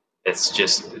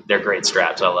 They're great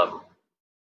straps. I love them.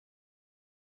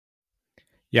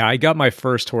 Yeah, I got my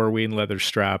first Horween leather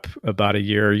strap about a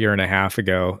year and a half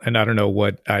ago, and I don't know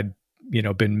what I'd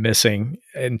been missing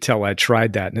until I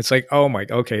tried that. And it's like, oh my,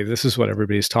 okay, this is what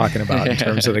everybody's talking about in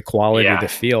terms of the quality, the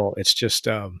feel. It's just,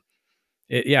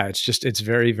 it's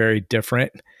very, very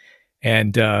different.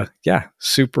 And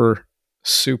super,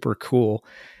 super cool.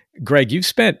 Greg, you've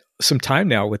spent some time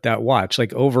now with that watch.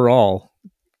 Like overall,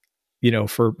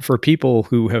 for people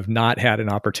who have not had an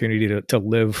opportunity to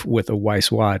live with a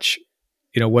Weiss watch,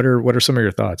 what are some of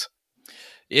your thoughts?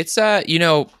 It's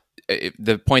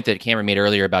the point that Cameron made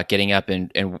earlier about getting up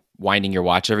and winding your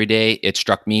watch every day, it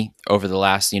struck me over the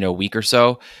last week or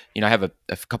so. I have a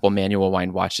couple manual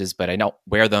wind watches, but I don't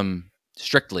wear them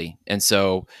strictly, and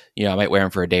so I might wear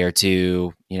them for a day or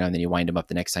two, and then you wind them up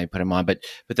the next time you put them on. But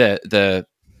the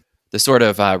sort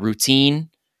of routine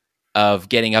of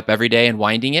getting up every day and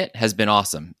winding it has been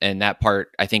awesome, and that part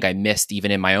I think I missed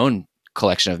even in my own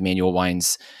collection of manual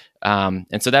winds. And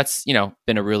so that's,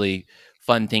 been a really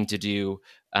fun thing to do.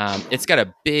 It's got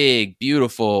a big,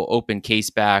 beautiful open case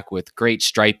back with great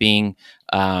striping.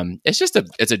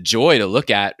 It's a joy to look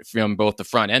at from both the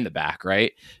front and the back,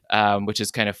 right? Which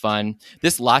is kind of fun.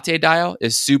 This latte dial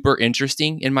is super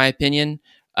interesting in my opinion.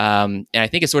 And I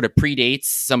think it sort of predates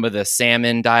some of the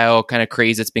salmon dial kind of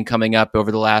craze that's been coming up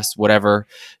over the last whatever,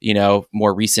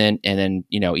 more recent. And then,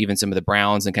 even some of the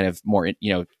browns and kind of more,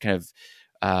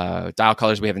 dial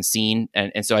colors we haven't seen.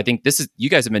 And so I think you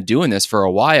guys have been doing this for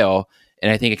a while.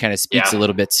 And I think it kind of speaks a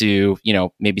little bit to,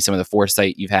 maybe some of the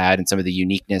foresight you've had and some of the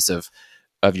uniqueness of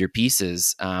your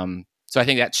pieces. So I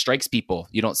think that strikes people.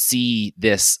 You don't see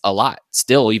this a lot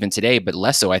still, even today, but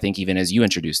less so, I think, even as you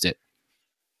introduced it.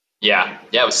 Yeah.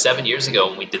 It was 7 years ago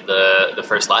when we did the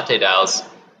first latte dials.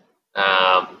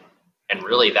 And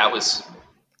really that was,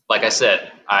 like I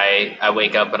said, I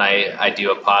wake up and I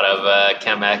do a pot of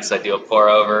Chemex. I do a pour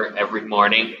over every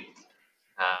morning.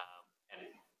 And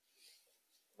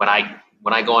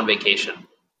when I go on vacation,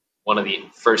 one of the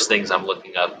first things I'm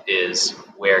looking up is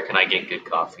where can I get good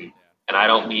coffee? And I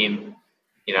don't mean,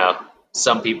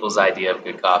 some people's idea of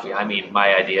good coffee. I mean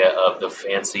my idea of the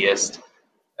fanciest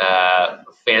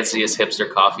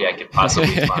hipster coffee I could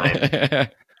possibly find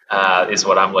is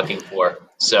what I'm looking for.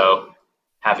 So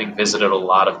having visited a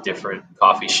lot of different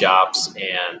coffee shops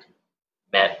and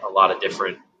met a lot of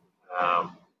different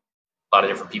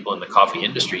people in the coffee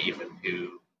industry, even who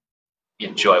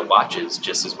enjoy watches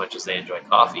just as much as they enjoy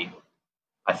coffee,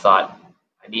 I thought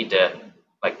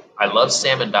I love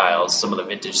salmon dials, some of the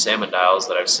vintage salmon dials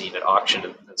that I've seen at auction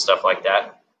and stuff like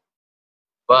that.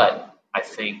 But I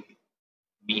think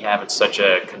me having such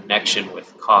a connection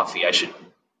with coffee, I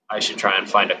should try and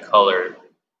find a color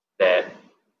that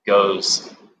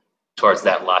goes towards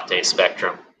that latte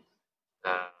spectrum.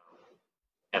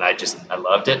 And I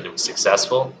loved it, and it was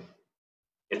successful.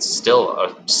 It's still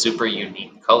a super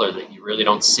unique color that you really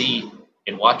don't see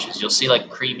in watches. You'll see like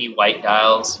creamy white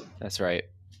dials. That's right.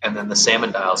 And then the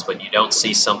salmon dials, but you don't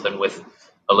see something with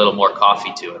a little more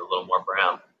coffee to it, a little more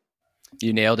brown.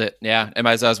 You nailed it. Yeah. And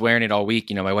as I was wearing it all week,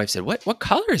 my wife said, what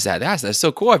color is that? That's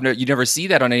so cool. You never see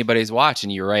that on anybody's watch.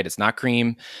 And you're right. It's not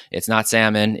cream. It's not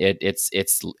salmon. It's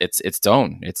its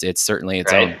own. It's certainly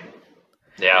its own.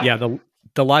 Yeah. Yeah.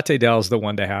 The latte dial is the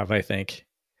one to have, I think.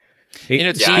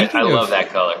 I love that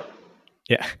color.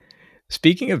 Yeah.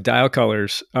 Speaking of dial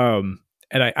colors,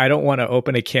 and I don't want to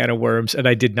open a can of worms, and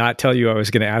I did not tell you I was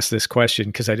going to ask this question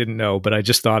because I didn't know, but I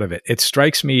just thought of it. It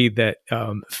strikes me that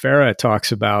Farah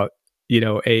talks about,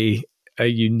 a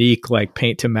unique like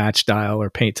paint to match dial or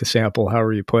paint to sample,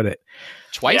 however you put it.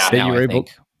 Twice that now, you were I able,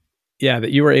 think. Yeah,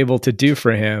 that you were able to do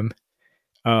for him.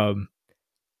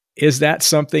 Is that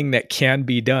something that can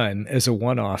be done as a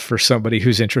one-off for somebody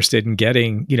who's interested in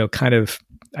getting, kind of,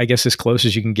 I guess, as close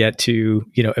as you can get to,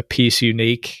 a piece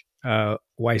unique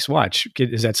Weiss watch?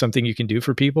 Is that something you can do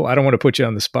for people? I don't want to put you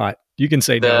on the spot. You can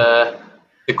say no.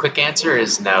 The quick answer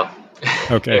is no.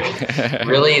 Okay.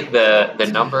 Really, the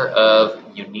number of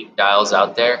unique dials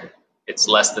out there, it's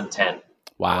less than 10 in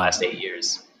the last 8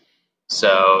 years.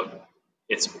 So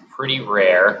it's pretty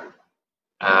rare.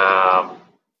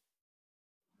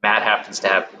 Matt happens to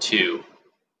have 2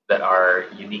 that are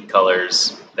unique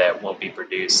colors that won't be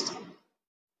produced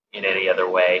in any other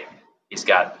way. He's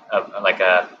got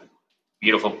a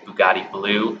beautiful Bugatti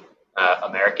blue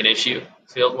American issue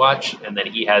field watch, and then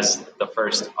he has the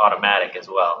first automatic as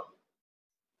well.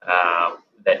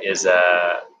 That is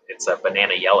it's a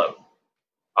banana yellow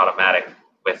automatic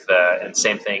with and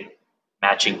same thing,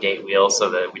 matching date wheel.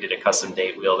 So that we did a custom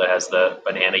date wheel that has the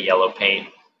banana yellow paint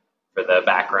for the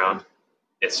background.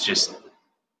 It's just,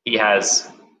 he has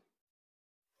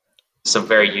some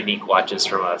very unique watches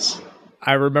from us.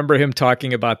 I remember him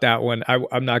talking about that one.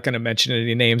 I'm not going to mention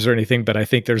any names or anything, but I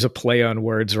think there's a play on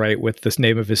words, right, with this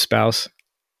name of his spouse.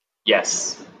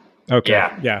 Yes. Okay.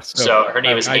 Yeah. So her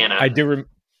name is Hannah. I do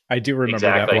remember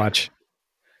exactly. That watch.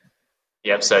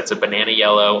 Yep. So it's a banana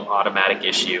yellow automatic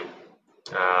issue,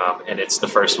 and it's the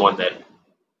first one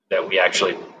that we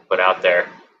actually put out there.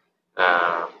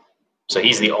 So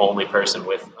he's the only person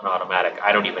with an automatic.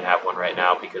 I don't even have one right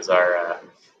now because our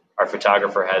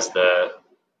photographer has the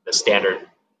standard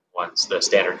ones, the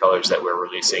standard colors that we're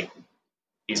releasing.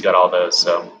 He's got all those.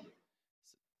 So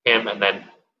him and then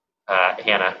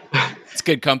Hannah. It's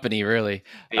good company, really.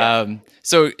 Yeah.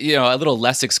 So, a little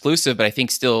less exclusive, but I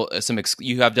think still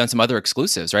you have done some other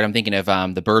exclusives, right? I'm thinking of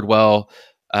the Birdwell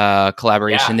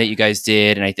collaboration that you guys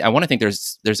did, and I want to think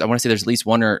there's at least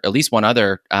one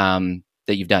other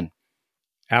that you've done.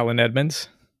 Alan Edmonds.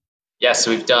 Yes,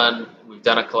 we've done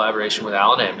a collaboration with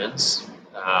Alan Edmonds,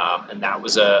 and that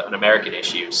was an American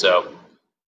issue. So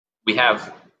we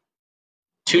have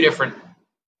 2 different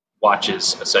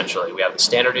watches essentially. We have the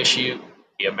standard issue,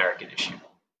 the American issue.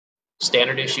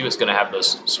 Standard issue is going to have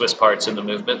those Swiss parts in the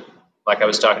movement, like I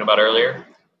was talking about earlier,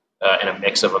 and a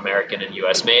mix of American and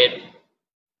U.S. made,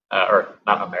 or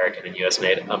not American and U.S.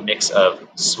 made, a mix of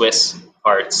Swiss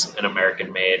parts and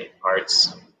American made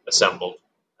parts assembled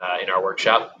in our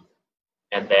workshop.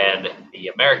 And then the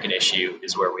American issue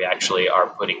is where we actually are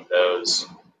putting those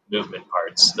movement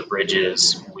parts, the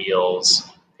bridges, wheels,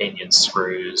 pinions,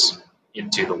 screws,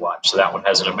 into the watch. So that one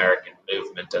has an American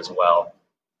movement as well.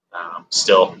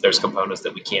 Still, there's components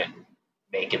that we can't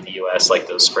make in the U.S., like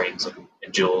those springs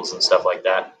and jewels and stuff like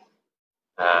that.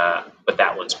 But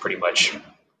that one's pretty much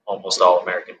almost all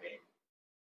American made.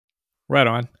 Right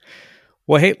on.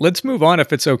 Well, hey, let's move on,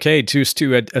 if it's okay,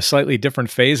 to a slightly different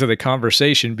phase of the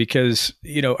conversation, because,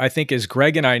 I think as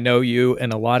Greg and I know you,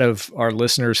 and a lot of our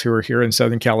listeners who are here in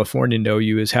Southern California know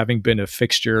you as having been a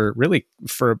fixture really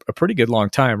for a pretty good long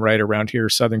time, right around here,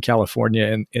 Southern California,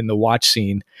 and in the watch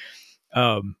scene.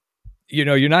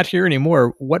 You're not here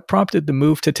anymore. What prompted the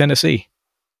move to Tennessee?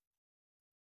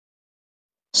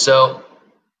 So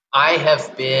I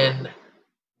have been,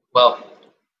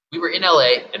 we were in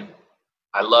LA, and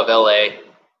I love LA.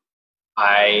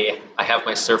 I have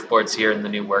my surfboards here in the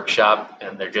new workshop,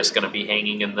 and they're just going to be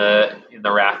hanging in the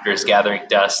rafters, gathering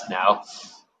dust now.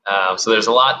 So there's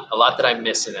a lot that I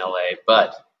miss in LA,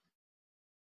 but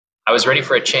I was ready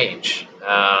for a change.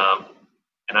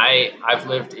 And I've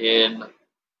lived in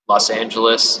Los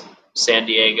Angeles, San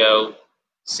Diego,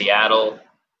 Seattle,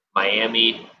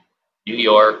 Miami, New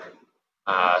York,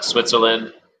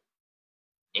 Switzerland,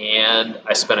 and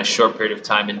I spent a short period of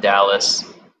time in Dallas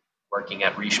working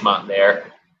at Richemont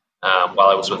there while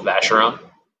I was with Vacheron.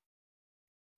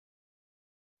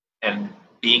 And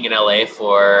being in LA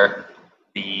for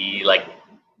the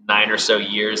 9 or so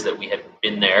years that we had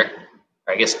been there,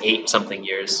 or I guess 8 something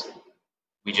years,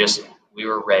 we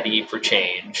were ready for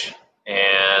change,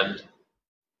 and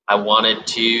I wanted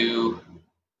to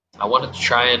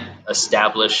try and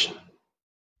establish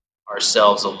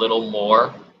ourselves a little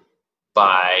more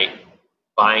by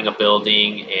buying a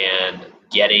building and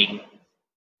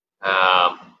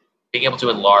being able to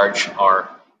enlarge our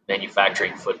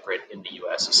manufacturing footprint in the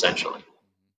U.S. essentially.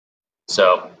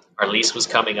 So our lease was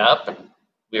coming up, and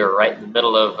we were right in the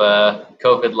middle of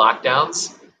COVID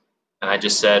lockdowns, and I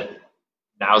just said,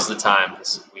 now's the time.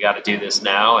 We got to do this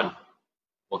now, and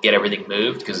we'll get everything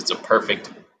moved because it's a perfect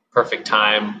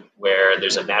time where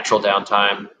there's a natural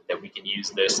downtime that we can use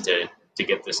this to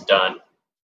get this done.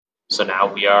 So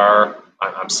now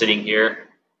I'm sitting here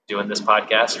doing this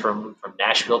podcast from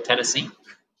Nashville, Tennessee.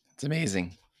 It's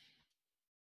amazing.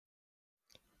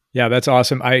 Yeah, that's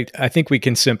awesome. I think we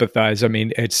can sympathize. I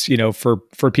mean, it's,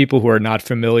 for people who are not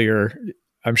familiar,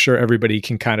 I'm sure everybody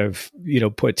can kind of,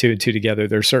 put two and two together.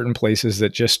 There are certain places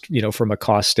that just, from a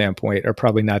cost standpoint are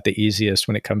probably not the easiest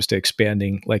when it comes to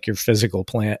expanding like your physical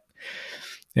plant.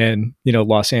 And,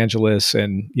 Los Angeles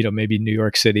and, maybe New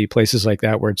York City, places like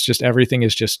that where it's just everything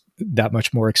is just that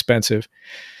much more expensive.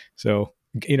 So,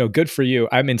 good for you.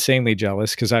 I'm insanely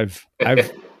jealous because I've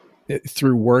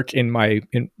through work in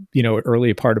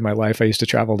early part of my life, I used to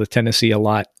travel to Tennessee a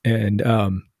lot, and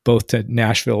both to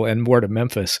Nashville and more to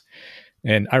Memphis.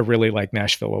 And I really like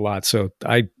Nashville a lot, so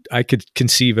I could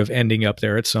conceive of ending up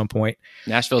there at some point.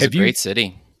 Nashville's a great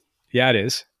city. Yeah, it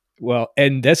is. Well,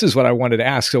 and this is what I wanted to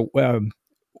ask. So,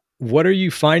 what are you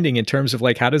finding in terms of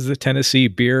like how does the Tennessee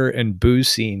beer and booze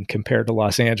scene compare to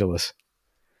Los Angeles?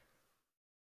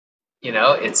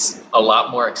 It's a lot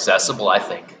more accessible, I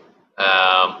think.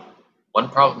 One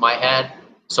problem I had,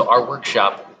 so our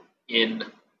workshop in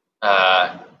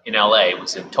LA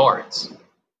was in Torrance,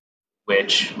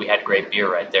 which we had great beer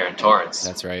right there in Torrance.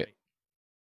 That's right.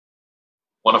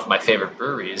 One of my favorite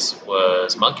breweries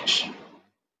was Monkish,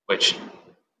 which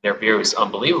their beer was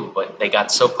unbelievable, but they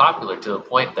got so popular to the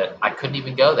point that I couldn't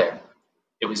even go there.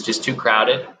 It was just too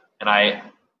crowded, and I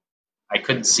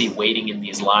couldn't see waiting in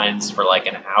these lines for like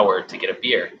an hour to get a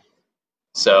beer.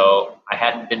 So I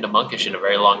hadn't been to Monkish in a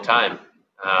very long time.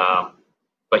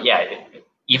 But yeah,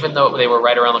 even though they were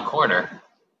right around the corner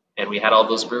and we had all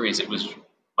those breweries, it was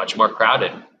much more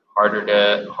crowded, harder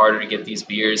to get these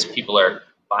beers. People are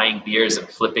buying beers and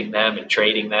flipping them and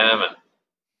trading them,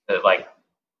 and like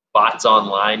bots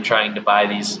online trying to buy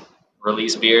these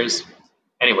release beers.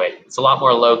 Anyway, it's a lot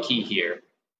more low key here,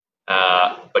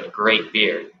 but great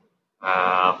beer.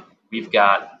 We've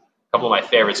got a couple of my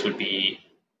favorites would be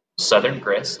Southern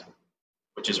Grist,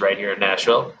 which is right here in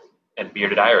Nashville, and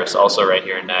Bearded Iris, also right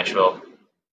here in Nashville.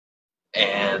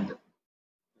 And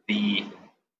the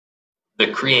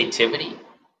creativity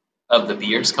of the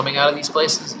beers coming out of these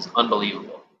places is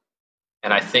unbelievable.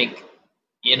 And I think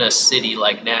in a city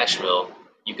like Nashville,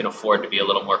 you can afford to be a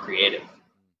little more creative.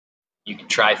 You can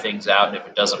try things out, and if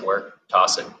it doesn't work,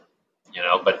 toss it.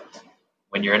 But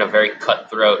when you're in a very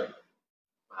cutthroat,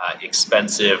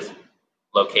 expensive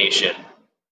location,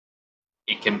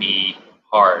 it can be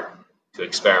hard to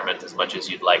experiment as much as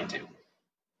you'd like to.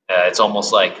 It's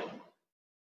almost like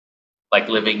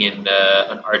living in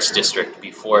an arts district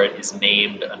before it is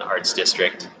named an arts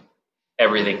district.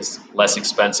 Everything's less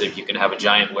expensive. You can have a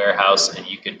giant warehouse, and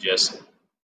you can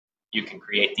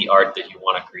create the art that you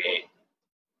want to create.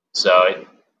 So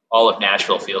all of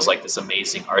Nashville feels like this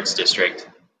amazing arts district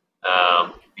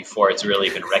before it's really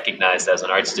been recognized as an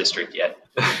arts district yet.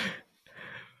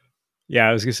 Yeah,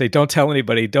 I was gonna say, don't tell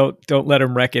anybody. Don't let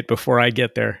them wreck it before I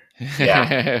get there.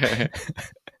 Yeah.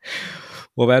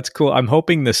 Well, that's cool. I'm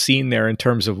hoping the scene there in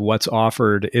terms of what's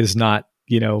offered is not,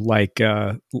 like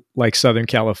Southern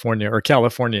California or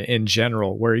California in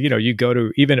general, where, you go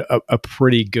to even a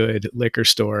pretty good liquor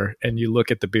store and you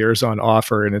look at the beers on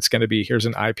offer and it's going to be, here's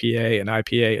an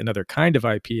IPA, another kind of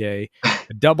IPA,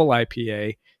 a double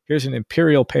IPA, here's an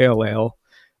Imperial Pale Ale,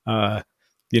 a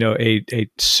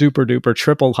super duper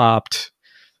triple hopped,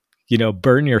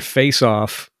 burn your face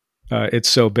off. It's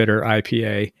so bitter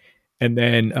IPA. And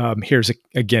then here's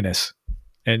a Guinness.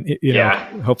 And,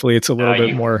 hopefully it's a little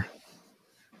bit more.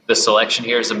 The selection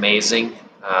here is amazing.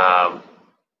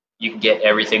 You can get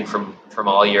everything from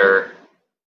all your.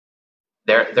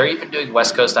 They're even doing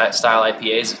West Coast style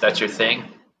IPAs if that's your thing,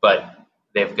 but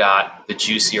they've got the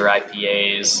juicier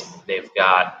IPAs. They've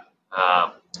got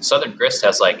Southern Grist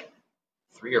has like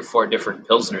 3 or 4 different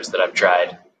pilsners that I've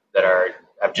tried that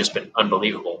have just been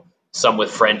unbelievable. Some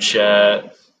with French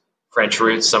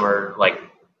roots, some are like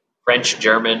French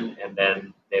German, and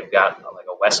then they've got like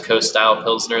a West Coast style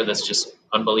pilsner that's just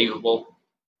unbelievable.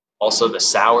 Also the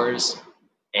sours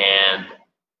and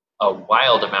a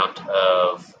wild amount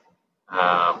of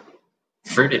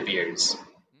fruited beers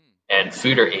and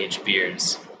foeder aged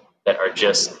beers that are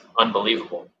just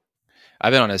unbelievable.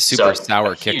 I've been on a super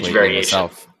sour kick lately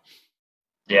myself.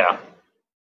 Yeah.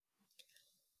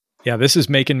 Yeah, this is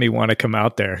making me want to come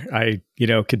out there. I,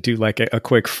 could do like a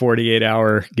quick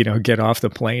 48-hour, get off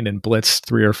the plane and blitz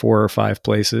 3 or 4 or 5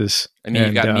 places. I mean,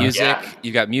 you've got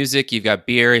music, you've got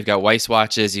beer, you've got Weiss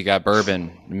watches, you got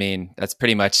bourbon. I mean, that's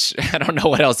pretty much, I don't know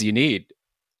what else you need.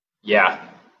 Yeah.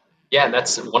 Yeah, and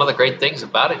that's one of the great things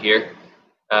about it here.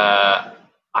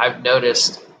 I've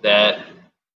noticed that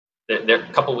there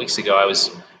a couple weeks ago, I was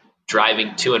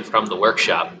driving to and from the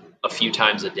workshop a few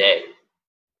times a day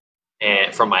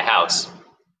and from my house.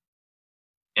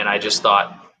 And I just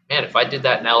thought, man, if I did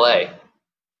that in LA,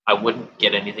 I wouldn't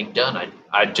get anything done.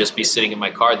 I'd just be sitting in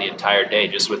my car the entire day,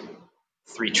 just with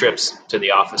 3 trips to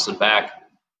the office and back.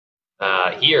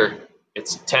 Here,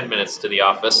 it's 10 minutes to the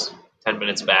office, 10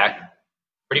 minutes back,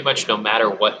 pretty much no matter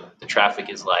what the traffic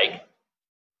is like.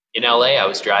 In LA, I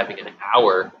was driving an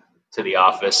hour to the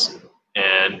office,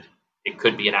 and it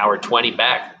could be an hour 20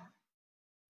 back.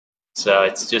 So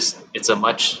it's a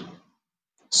much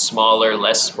smaller,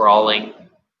 less sprawling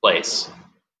place.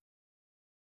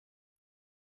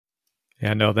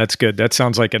 Yeah, no, that's good. That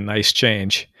sounds like a nice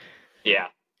change. Yeah.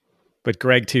 But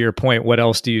Greg, to your point, what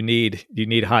else do you need? You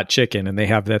need hot chicken, and they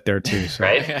have that there too. So.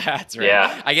 Right? That's right.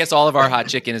 Yeah. I guess all of our hot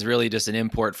chicken is really just an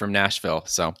import from Nashville.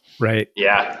 So right.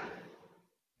 Yeah.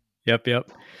 Yep.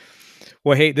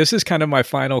 Well, hey, this is kind of my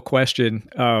final question.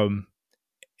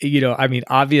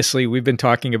 Obviously we've been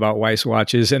talking about Weiss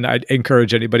watches, and I'd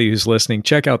encourage anybody who's listening,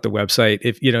 check out the website.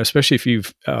 If, especially if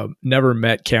you've never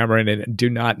met Cameron and do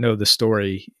not know the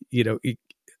story,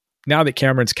 now that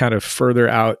Cameron's kind of further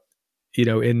out,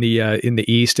 in the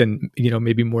East and,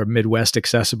 maybe more Midwest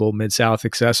accessible, Mid-South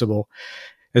accessible,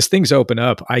 as things open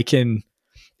up,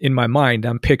 in my mind,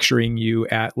 I'm picturing you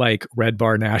at like Red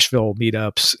Bar Nashville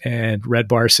meetups and Red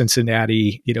Bar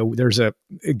Cincinnati. There's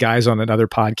guys on another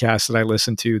podcast that I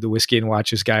listen to, the Whiskey and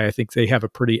Watches guy. I think they have a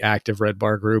pretty active Red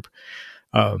Bar group.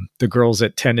 The girls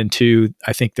at 10 and 2,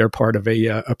 I think they're part of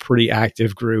a pretty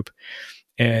active group.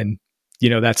 And,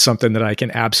 that's something that I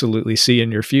can absolutely see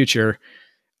in your future.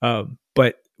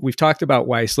 But we've talked about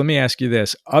Weiss. Let me ask you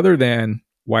this. Other than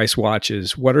Weiss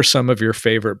watches, what are some of your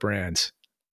favorite brands?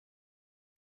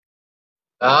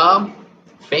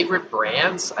 Favorite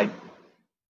brands?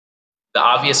 The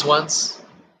obvious ones,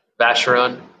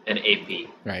 Vacheron and AP.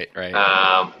 Right.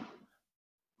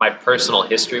 My personal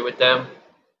history with them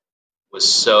was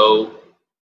so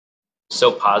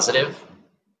positive.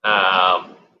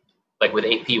 Like with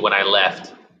AP, when I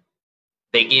left,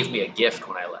 they gave me a gift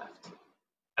when I left.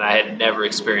 And I had never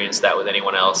experienced that with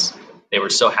anyone else. They were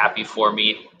so happy for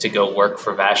me to go work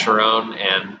for Vacheron,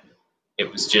 and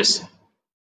it was just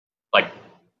like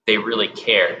they really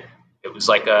cared. It was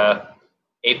like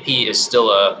AP is still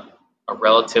a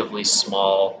relatively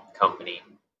small company.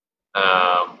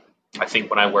 I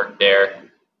think when I worked there,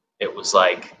 it was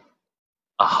like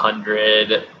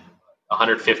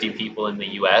 150 people in the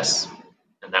US,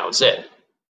 and that was it.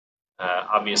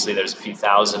 Obviously, there's a few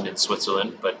thousand in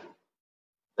Switzerland, but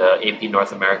the AP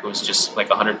North America was just like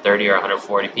 130 or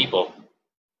 140 people.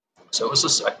 So it was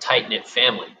just a tight-knit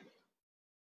family.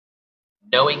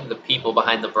 Knowing the people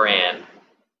behind the brand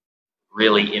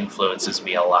really influences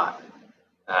me a lot.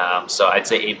 So I'd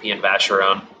say AP and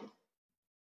Vacheron.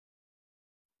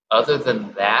 Other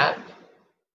than that,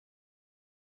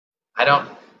 I don't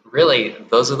really.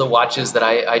 Those are the watches that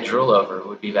I drool over,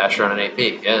 would be Vacheron and AP.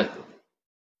 Yeah.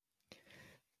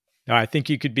 No, I think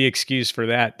you could be excused for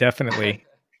that. Definitely.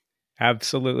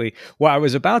 Absolutely. Well, I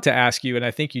was about to ask you, and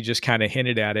I think you just kind of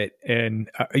hinted at it.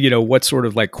 And, what sort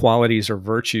of like qualities or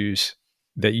virtues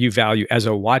that you value as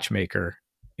a watchmaker,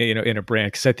 in a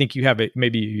brand? Because I think you have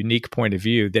maybe a unique point of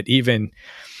view that even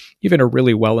a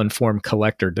really well-informed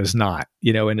collector does not,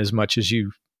 in as much as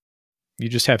you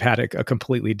just have had a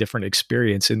completely different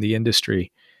experience in the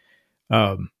industry.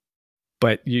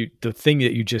 But the thing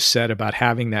that you just said about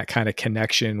having that kind of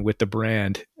connection with the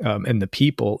brand and the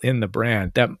people in the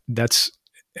brand, that's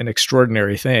an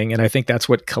extraordinary thing. And I think that's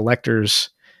what collectors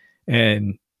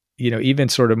and, even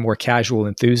sort of more casual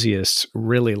enthusiasts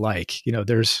really like.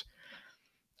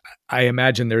 I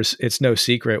imagine it's no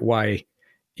secret why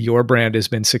your brand has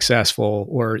been successful,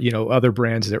 or, other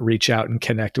brands that reach out and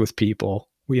connect with people,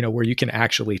 where you can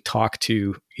actually talk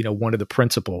to, one of the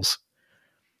principals.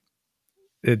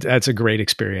 That's a great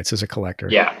experience as a collector.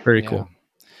 Yeah. Very cool.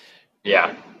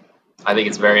 Yeah. I think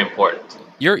it's very important.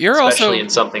 You're especially also in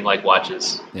something like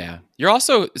watches. Yeah. You're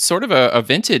also sort of a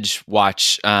vintage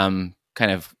watch kind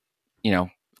of,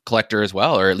 collector as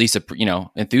well, or at least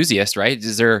enthusiast, right?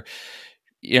 Is there,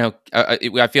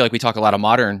 I feel like we talk a lot of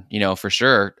modern, for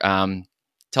sure.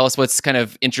 Tell us what's kind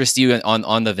of interests you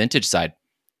on the vintage side.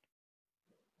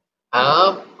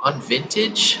 On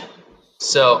vintage,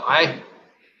 so I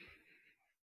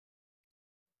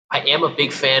am a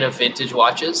big fan of vintage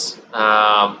watches.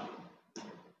 I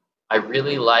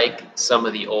really like some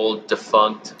of the old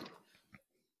defunct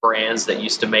brands that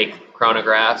used to make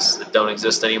chronographs that don't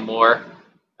exist anymore.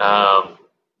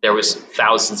 There was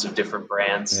thousands of different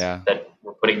brands that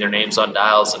were putting their names on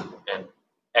dials and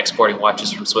exporting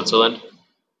watches from Switzerland.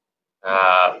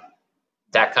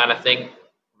 That kind of thing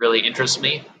really interests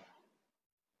me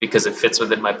because it fits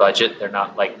within my budget. They're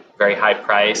not like very high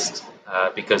priced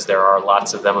because there are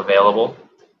lots of them available.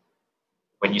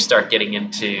 when you start getting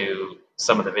into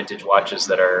some of the vintage watches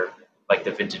that are like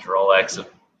the vintage Rolex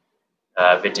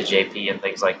and vintage AP and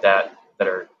things like that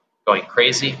are going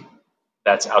crazy,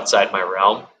 that's outside my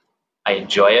realm. I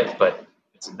enjoy it, but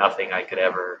it's nothing I could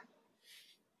ever,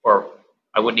 or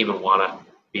I wouldn't even want to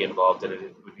be involved in it.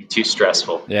 It would be too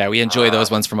stressful. Yeah, we enjoy those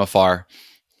ones from afar.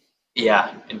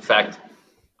 Yeah. In fact,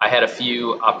 I had a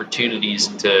few opportunities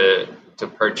to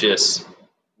purchase,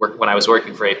 when I was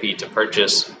working for AP, to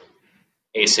purchase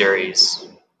A-Series,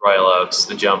 Royal Oaks,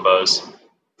 the Jumbos,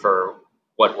 for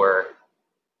what were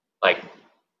like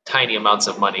tiny amounts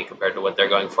of money compared to what they're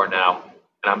going for now.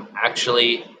 And I'm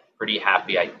actually pretty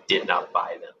happy I did not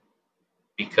buy them,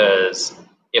 because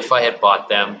if I had bought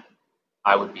them,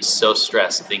 I would be so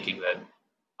stressed thinking that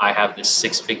I have this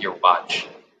 6-figure watch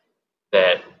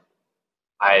that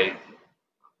I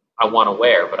want to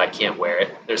wear, but I can't wear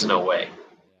it. There's no way.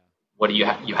 What do you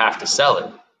have to sell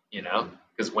it,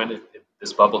 because when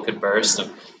this bubble could burst,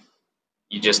 and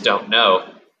you just don't know.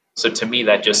 So to me,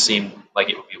 that just seemed like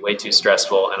it would be way too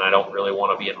stressful, and I don't really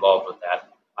want to be involved with that.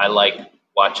 I like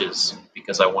watches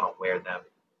because I want to wear them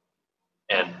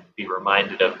and be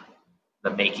reminded of the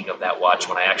making of that watch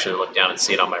when I actually look down and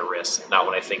see it on my wrist, not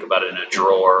when I think about it in a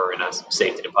drawer or in a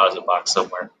safety deposit box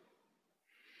somewhere.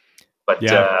 But,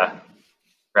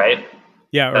 right?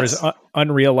 Yeah, or as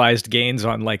unrealized gains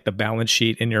on like the balance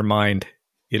sheet in your mind,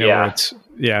 where it's,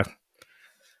 right?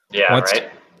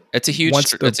 It's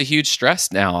a huge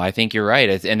stress now. I think you're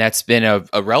right. And that's been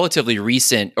a relatively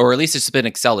recent, or at least it's been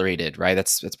accelerated, right?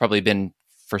 It's probably been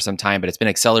for some time, but it's been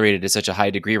accelerated to such a high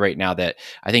degree right now that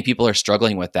I think people are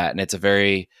struggling with that. And it's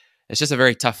just a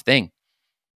very tough thing.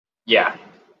 Yeah.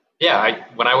 Yeah.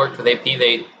 When I worked with AP,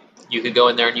 you could go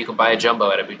in there and you could buy a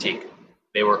jumbo at a boutique.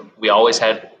 We always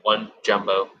had one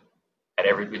jumbo at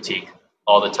every boutique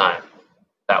all the time.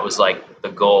 That was like the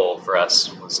goal for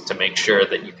us, was to make sure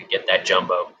that you could get that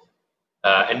jumbo.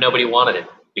 And nobody wanted it,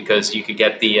 because you could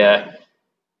get the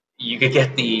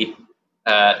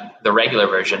regular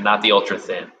version, not the ultra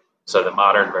thin. So the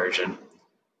modern version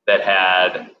that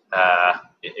had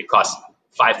it cost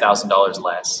 $5,000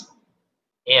 less,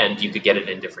 and you could get it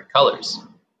in different colors.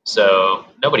 So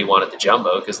nobody wanted the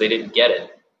jumbo because they didn't get it.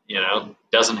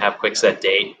 Doesn't have quick set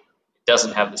date. It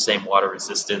doesn't have the same water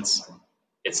resistance.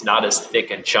 It's not as thick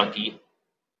and chunky,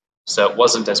 so it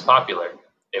wasn't as popular.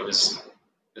 It was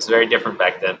very different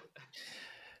back then.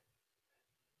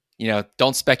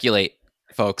 Don't speculate,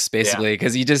 folks, basically,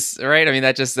 because you just, right? I mean,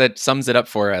 that sums it up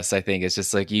for us, I think. It's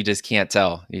just like, you just can't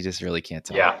tell. You just really can't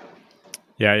tell. Yeah.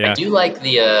 I do like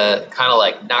the kind of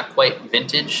like not quite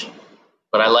vintage,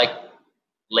 but I like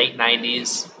late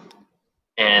 90s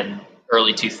and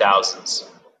early 2000s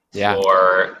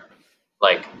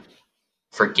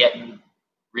for getting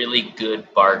really good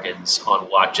bargains on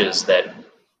watches that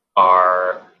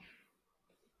are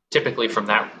typically from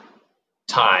that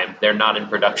time. They're not in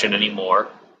production anymore,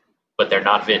 but they're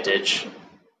not vintage.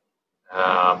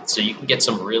 So you can get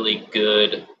some really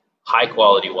good, high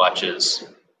quality watches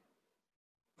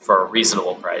for a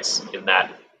reasonable price in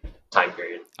that time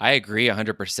period. I agree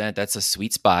 100%. That's a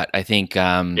sweet spot. I think,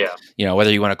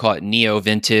 whether you want to call it neo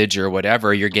vintage or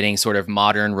whatever, you're getting sort of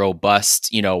modern, robust,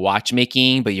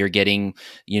 watchmaking, but you're getting,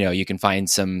 you can find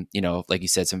some, like you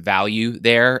said, some value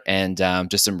there, and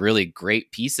just some really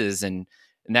great pieces. And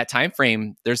in that time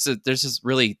frame, there's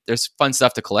fun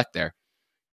stuff to collect there.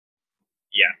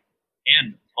 Yeah.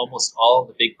 And almost all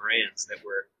the big brands that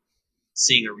were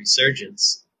seeing a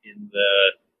resurgence in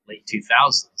the late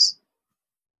 2000s.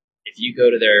 If you go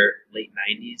to their late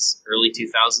 90s, early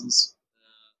 2000s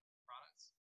products,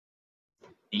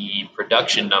 the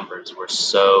production numbers were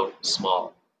so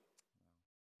small.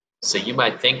 So you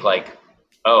might think like,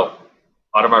 oh,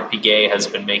 Audemars Piguet has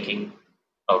been making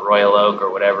a Royal Oak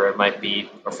or whatever it might be.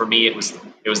 Or for me, it was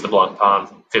the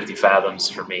Blancpain 50 Fathoms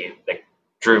for me that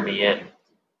drew me in.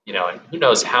 And who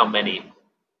knows how many.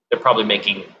 They're probably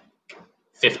making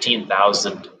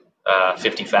 15,000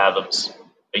 50 Fathoms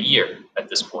a year at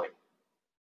this point.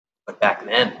 But back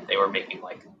then, they were making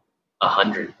like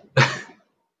 100.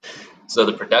 So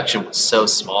the production was so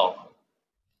small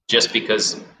just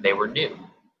because they were new.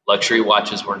 Luxury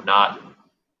watches were not,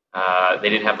 they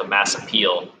didn't have the mass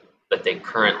appeal that they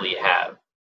currently have.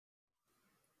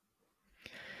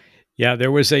 Yeah,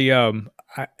 there was Greg,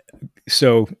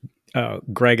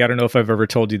 I don't know if I've ever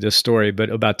told you this story, but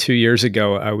about 2 years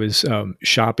ago, I was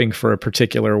shopping for a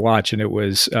particular watch, and it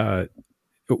was,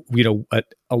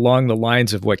 along the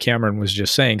lines of what Cameron was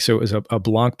just saying. So it was a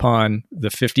Blancpain, the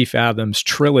 50 Fathoms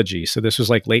trilogy. So this was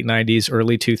like late 90s,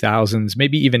 early 2000s,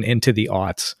 maybe even into the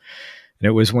aughts. and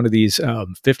it was one of these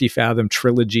 50 Fathom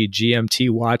Trilogy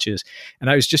GMT watches. And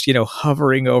I was just,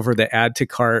 hovering over the add to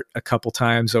cart a couple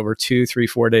times over 2, 3,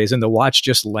 4 days, and the watch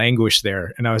just languished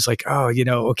there. And I was like, oh,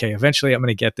 okay, eventually I'm going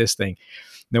to get this thing.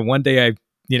 And then one day I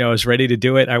was ready to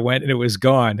do it. I went and it was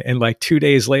gone. And like 2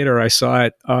 days later, I saw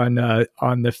it on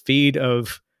the feed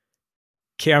of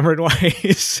Cameron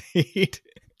Weiss.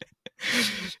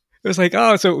 It was like,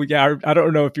 oh, so yeah, I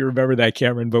don't know if you remember that,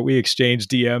 Cameron, but we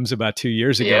exchanged DMs about 2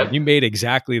 years ago. Yeah. And you made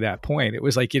exactly that point. It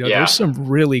was like, there's some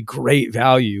really great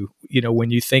value,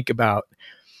 when you think about,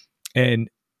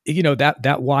 and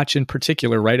that watch in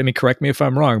particular, right? I mean, correct me if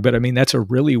I'm wrong, but I mean, that's a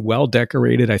really well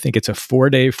decorated, I think it's a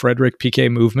 4-day Frederick Piquet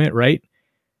movement, right?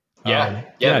 Yeah.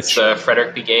 It's a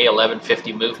Frederick Piquet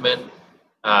 1150 movement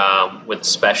with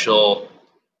special.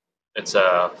 It's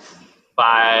a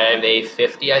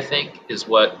 5A50, I think, is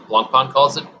what Blancpain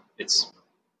calls it. It's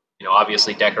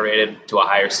obviously decorated to a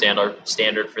higher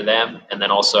standard for them, and then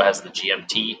also has the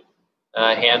GMT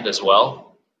hand as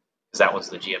well, because that was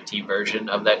the GMT version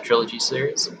of that trilogy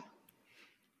series.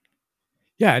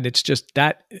 Yeah, and it's just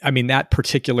that. I mean, that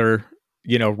particular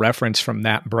reference from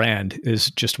that brand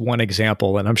is just one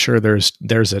example, and I'm sure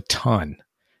there's a ton.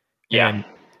 Yeah. And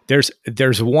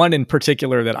there's one in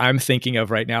particular that I'm thinking of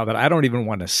right now that I don't even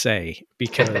want to say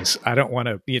because I don't want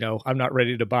to, I'm not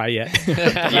ready to buy yet.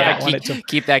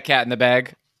 Keep that cat in the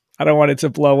bag. I don't want it to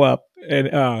blow up.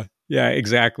 And yeah,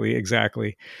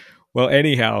 exactly. Well,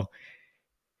 anyhow,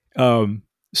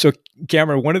 so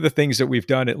Cameron, one of the things that we've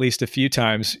done at least a few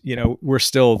times, we're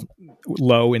still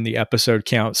low in the episode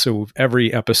count. So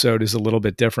every episode is a little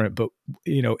bit different, but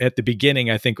at the beginning,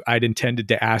 I think I'd intended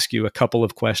to ask you a couple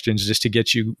of questions just to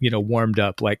get you, warmed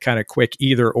up, like kind of quick,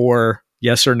 either or,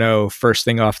 yes or no, first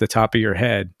thing off the top of your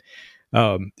head.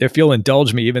 If you'll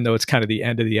indulge me, even though it's kind of the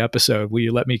end of the episode, will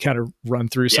you let me kind of run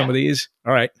through some of these?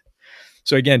 All right.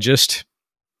 So again, just,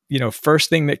 first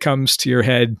thing that comes to your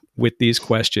head with these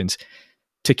questions.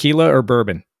 Tequila or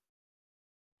bourbon?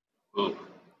 Ooh.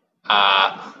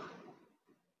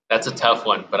 That's a tough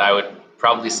one, but I would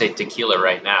probably say tequila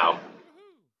right now.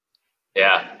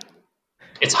 Yeah.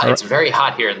 It's very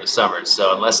hot here in the summer,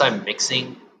 so unless I'm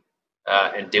mixing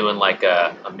and doing like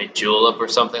a mid-julep or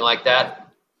something like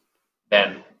that,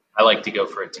 then I like to go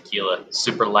for a tequila.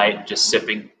 Super light, just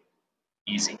sipping.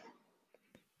 Easy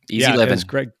living. As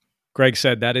Greg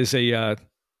said, that is a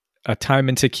time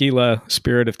and tequila,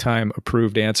 Spirit of Time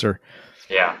approved answer.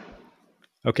 Yeah.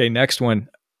 Okay, next one.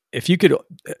 If you could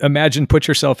imagine, put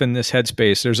yourself in this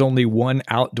headspace, there's only one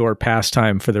outdoor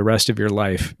pastime for the rest of your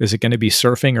life. Is it going to be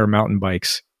surfing or mountain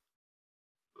bikes?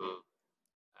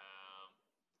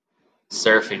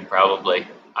 Surfing, probably.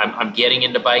 I'm getting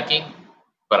into biking,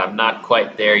 but I'm not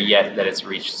quite there yet that it's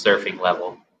reached surfing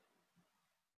level.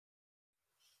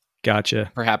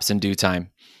 Gotcha. Perhaps in due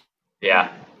time. Yeah.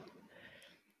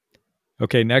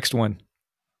 Okay, next one.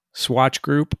 Swatch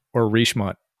Group or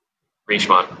Richemont?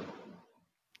 Richemont.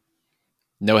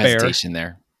 No hesitation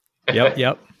there.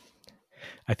 Yep.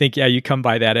 I think, you come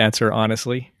by that answer,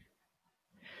 honestly.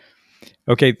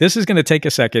 Okay, this is going to take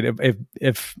a second.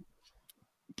 If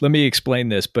let me explain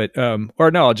this, but,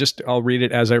 or no, I'll read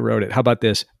it as I wrote it. How about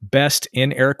this? Best,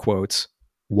 in air quotes,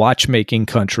 watchmaking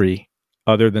country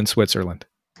other than Switzerland.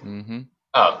 Mm-hmm.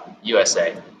 Oh,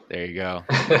 USA. There you go.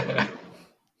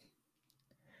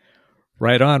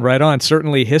 Right on.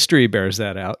 Certainly history bears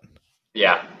that out.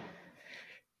 Yeah.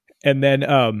 And then,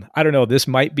 I don't know, this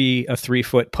might be a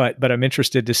 3-foot putt, but I'm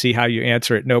interested to see how you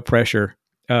answer it. No pressure.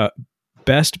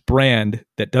 Best brand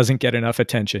that doesn't get enough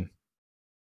attention.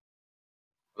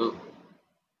 Ooh.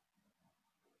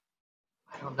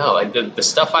 I don't know. The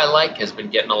stuff I like has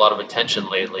been getting a lot of attention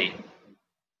lately.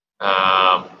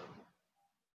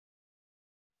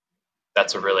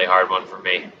 That's a really hard one for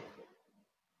me.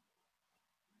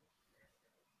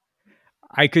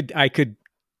 I could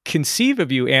conceive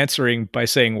of you answering by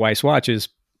saying Weiss watches,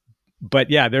 but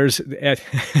yeah,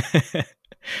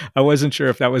 I wasn't sure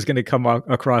if that was going to come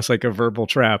across like a verbal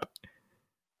trap.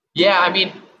 Yeah, I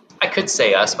mean, I could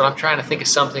say us, but I'm trying to think of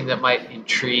something that might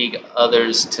intrigue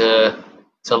others to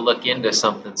look into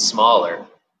something smaller.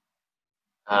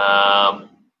 But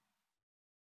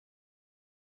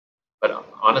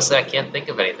honestly, I can't think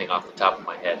of anything off the top of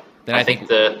my head. Then I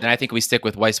think we stick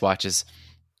with Weiss watches.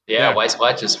 Yeah, Weiss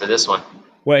watches for this one.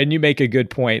 Well, and you make a good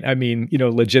point. I mean,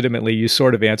 legitimately, you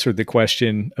sort of answered the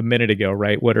question a minute ago,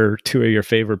 right? What are two of your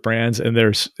favorite brands? And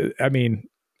there's, I mean,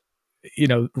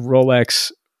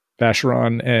 Rolex,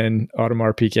 Vacheron, and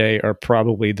Audemars Piguet are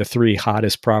probably the 3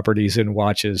 hottest properties in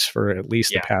watches for at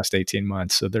least the past 18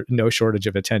 months. So there's no shortage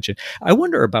of attention. I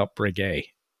wonder about Breguet.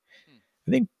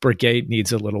 I think Breguet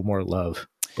needs a little more love,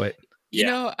 but You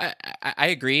know, I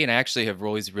agree, and I actually have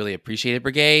always really appreciated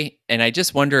Breguet, and I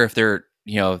just wonder if they're.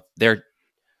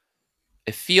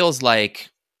 It feels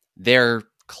like their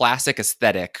classic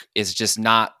aesthetic is just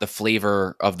not the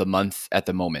flavor of the month at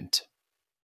the moment.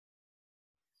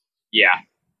 Yeah.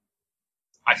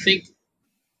 I think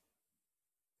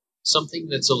something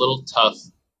that's a little tough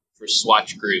for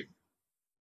Swatch Group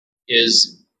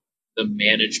is the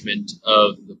management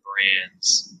of the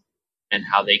brands and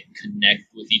how they connect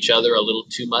with each other a little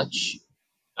too much.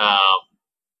 Um,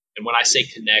 and when I say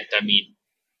connect, I mean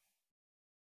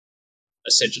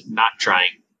essentially not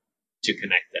trying to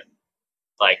connect them.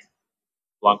 Like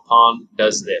Blancpain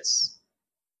does this,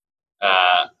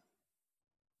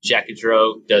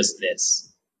 Jacqueline does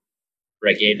this,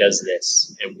 Breguet does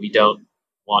this, and we don't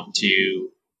want to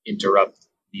interrupt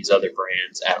these other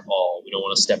brands at all. We don't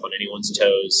want to step on anyone's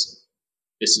toes.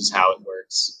 This is how it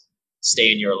works.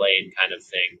 Stay in your lane, kind of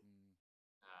thing.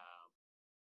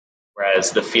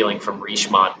 Whereas the feeling from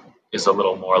Richemont is a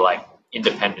little more like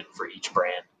independent for each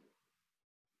brand.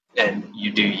 And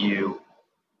you do you.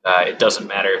 It doesn't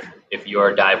matter if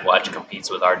your dive watch competes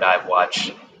with our dive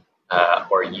watch,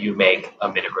 or you make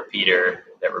a minute repeater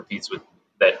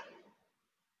that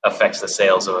affects the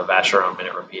sales of a Vacheron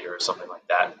minute repeater or something like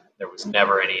that. There was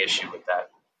never any issue with that.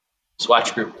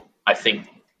 Swatch Group, I think,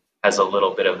 has a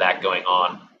little bit of that going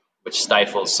on, which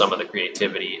stifles some of the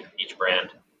creativity of each brand.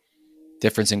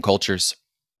 Difference in cultures.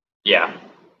 Yeah.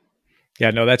 Yeah,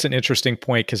 no, that's an interesting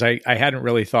point because I hadn't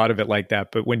really thought of it like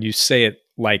that. But when you say it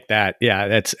like that, yeah,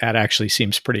 that actually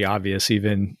seems pretty obvious.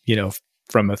 Even,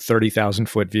 from a 30,000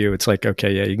 foot view, it's like,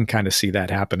 okay, yeah, you can kind of see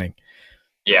that happening.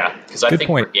 Yeah, because I think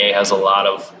Breguet has a lot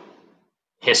of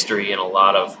history and a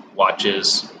lot of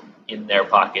watches in their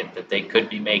pocket that they could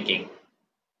be making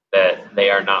that they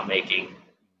are not making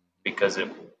because it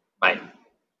might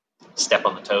step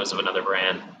on the toes of another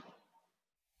brand.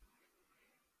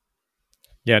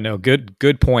 Yeah, no, good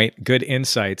point. Good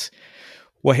insights.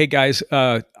 Well, hey guys,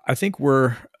 I think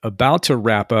we're about to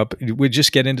wrap up. We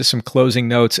just get into some closing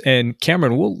notes, and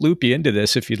Cameron, we'll loop you into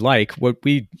this if you'd like.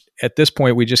 At this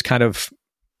point, we just kind of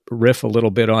riff a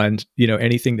little bit on,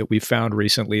 anything that we've found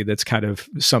recently that's kind of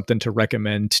something to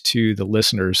recommend to the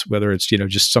listeners, whether it's,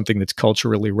 just something that's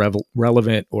culturally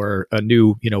relevant or a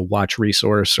new, watch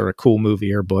resource or a cool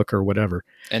movie or book or whatever.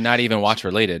 And not even watch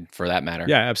related for that matter.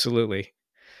 Yeah, absolutely.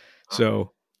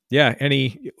 So yeah,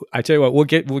 I tell you what, we'll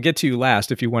get to you last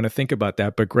if you want to think about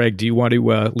that. But Greg, do you want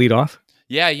to lead off?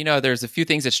 Yeah, there's a few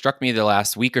things that struck me the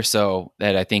last week or so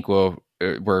that I think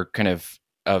were kind of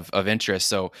interest.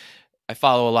 So I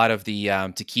follow a lot of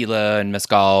the tequila and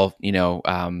mezcal,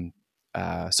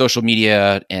 social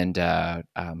media and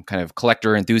kind of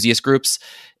collector enthusiast groups.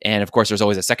 And of course, there's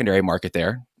always a secondary market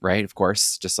there, right? Of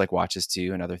course, just like watches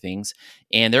too and other things.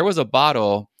 And there was a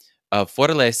bottle of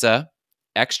Fortaleza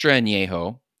Extra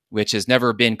Añejo, which has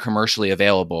never been commercially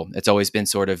available. It's always been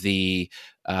sort of the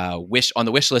wish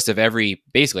list of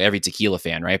basically every tequila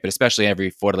fan, right? But especially every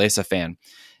Fortaleza fan.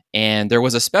 And there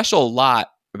was a special lot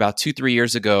about 2-3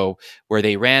 years ago where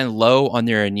they ran low on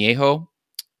their Añejo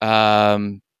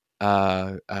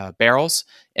barrels.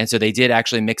 And so they did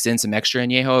actually mix in some extra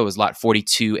Añejo. It was lot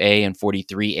 42A and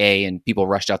 43A, and people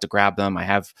rushed out to grab them. I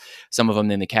have some of them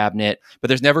in the cabinet, but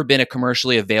there's never been a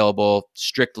commercially available,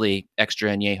 strictly extra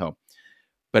Añejo.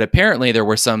 But apparently there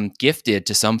were some gifted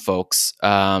to some folks,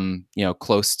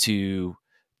 close to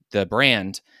the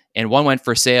brand. And one went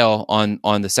for sale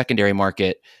on the secondary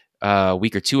market a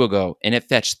week or two ago, and it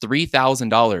fetched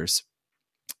 $3,000.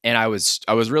 And I was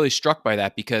really struck by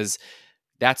that because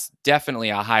that's definitely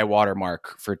a high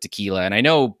watermark for tequila. And I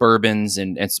know bourbons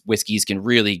and whiskeys can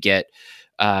really get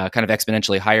kind of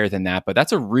exponentially higher than that, but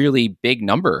that's a really big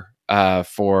number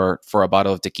for a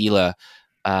bottle of tequila.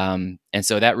 And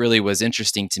so that really was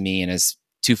interesting to me. And as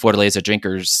two Fortaleza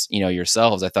drinkers,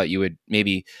 yourselves, I thought you would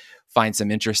maybe find some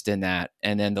interest in that.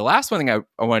 And then the last one thing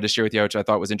I wanted to share with you, which I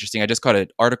thought was interesting, I just caught an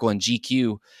article in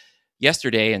GQ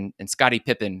yesterday, and Scottie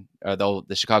Pippen,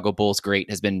 the Chicago Bulls great,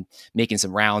 has been making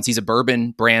some rounds. He's a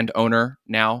bourbon brand owner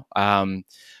now,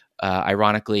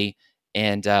 ironically.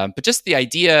 And but just the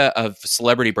idea of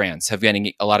celebrity brands have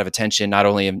getting a lot of attention, not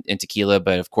only in tequila,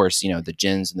 but of course, the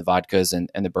gins and the vodkas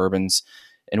and the bourbons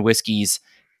and whiskeys.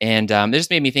 And it just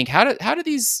made me think, how do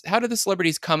the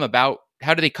celebrities come about?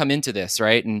 How do they come into this,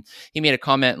 right? And he made a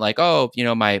comment like, "Oh,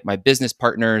 my business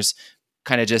partners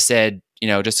kind of just said,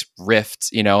 just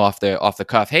riffed, off the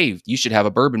cuff, hey, you should have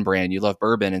a bourbon brand. You love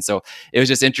bourbon." And so it was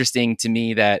just interesting to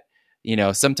me that,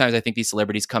 sometimes I think these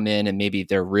celebrities come in and maybe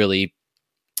they're really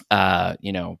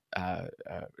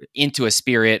into a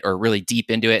spirit or really deep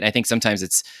into it. And I think sometimes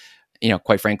it's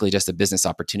quite frankly, just a business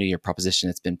opportunity or proposition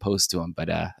that's been posed to them. But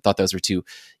I thought those were two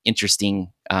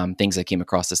interesting things I came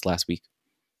across this last week.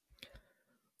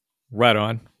 Right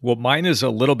on. Well, mine is a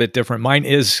little bit different. Mine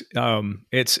is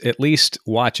it's at least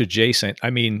watch adjacent.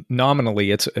 I mean,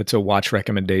 nominally, it's a watch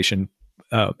recommendation,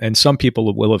 and some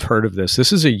people will have heard of this.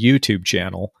 This is a YouTube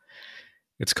channel.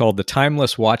 It's called the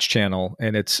Timeless Watch Channel,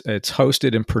 and it's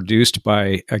hosted and produced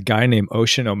by a guy named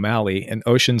Ocean O'Malley. And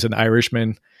Ocean's an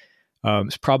Irishman.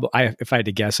 It's probably, if I had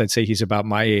to guess, I'd say he's about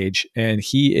my age, and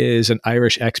he is an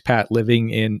Irish expat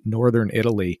living in northern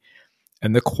Italy.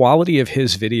 And the quality of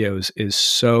his videos is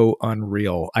so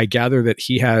unreal. I gather that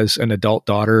he has an adult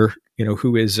daughter,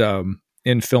 who is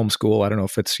in film school. I don't know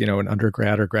if it's, an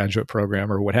undergrad or graduate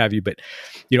program or what have you, but,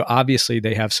 obviously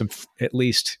they have some at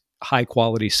least high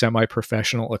quality,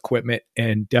 semi-professional equipment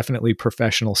and definitely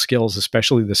professional skills,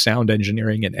 especially the sound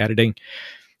engineering and editing.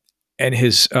 And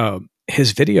his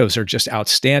videos are just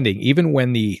outstanding. Even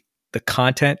when the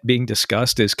content being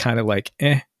discussed is kind of like,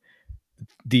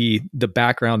 the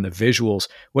background, the visuals,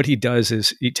 what he does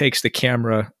is he takes the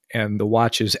camera and the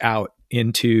watches out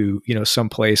into, some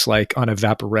place like on a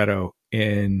Vaporetto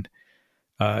in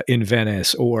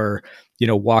Venice, or,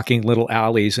 walking little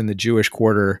alleys in the Jewish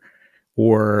Quarter,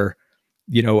 or,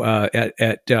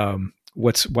 at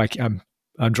what's like, I'm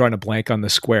drawing a blank on the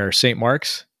square, St.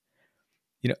 Mark's,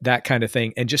 that kind of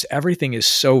thing. And just everything is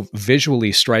so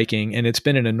visually striking. And it's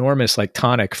been an enormous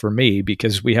tonic for me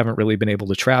because we haven't really been able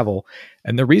to travel.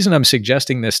 And the reason I'm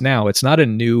suggesting this now, it's not a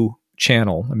new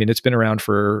channel. I mean, it's been around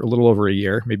for a little over a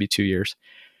year, maybe 2 years.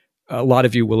 A lot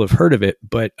of you will have heard of it,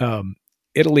 but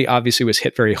Italy obviously was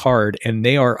hit very hard, and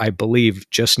they are, I believe,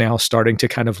 just now starting to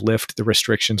kind of lift the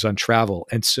restrictions on travel.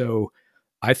 And so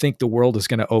I think the world is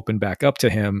going to open back up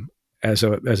to him as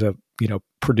a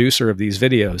producer of these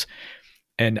videos.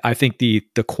 And I think the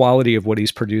quality of what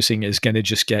he's producing is going to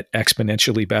just get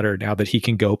exponentially better now that he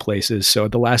can go places. So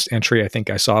the last entry I think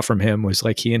I saw from him was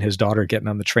like he and his daughter getting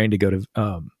on the train to go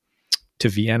to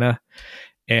Vienna.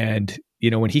 And,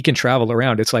 when he can travel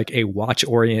around, it's like a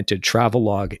watch-oriented travel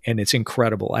log, and it's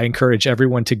incredible. I encourage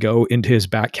everyone to go into his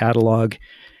back catalog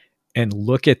and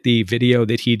look at the video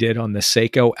that he did on the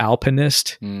Seiko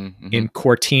Alpinist in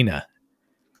Cortina.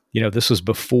 This was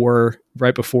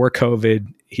right before COVID.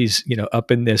 He's,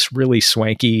 up in this really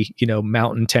swanky,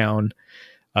 mountain town.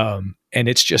 And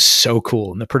it's just so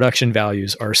cool. And the production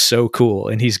values are so cool.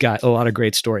 And he's got a lot of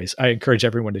great stories. I encourage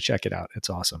everyone to check it out. It's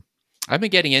awesome. I've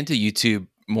been getting into YouTube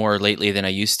more lately than I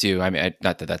used to. I mean,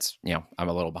 not that that's, I'm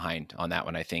a little behind on that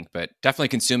one, I think, but definitely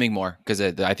consuming more because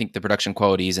I think the production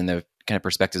qualities and the kind of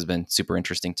perspectives have been super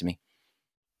interesting to me.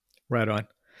 Right on.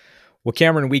 Well,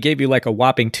 Cameron, we gave you like a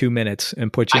whopping 2 minutes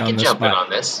and put you on the spot. I can jump in on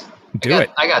this. Do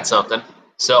it. I got something.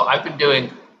 So I've been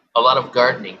doing a lot of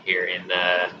gardening here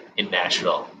in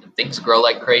Nashville, and things grow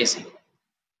like crazy.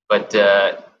 But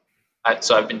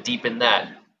so I've been deep in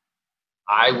that.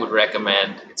 I would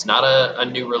recommend, it's not a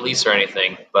new release or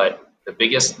anything, but The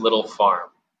Biggest Little Farm.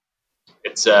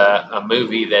 It's a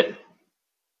movie that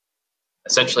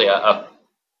essentially a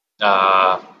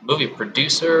movie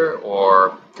producer,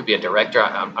 or could be a director.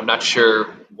 I'm not sure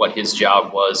what his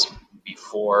job was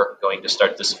before going to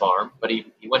start this farm, but he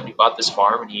went and he bought this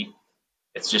farm, and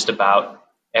it's just about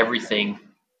everything,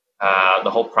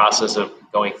 the whole process of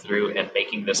going through and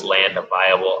making this land a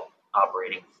viable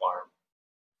operating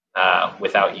farm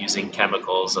without using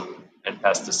chemicals and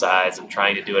pesticides, and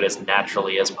trying to do it as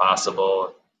naturally as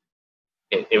possible.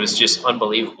 It was just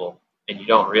unbelievable, and you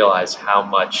don't realize how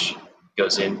much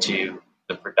goes into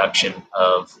the production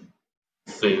of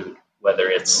food, whether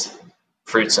it's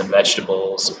fruits and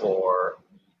vegetables or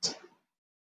meat.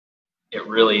 It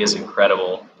really is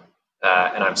incredible.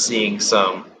 And I'm seeing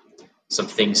some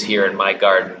things here in my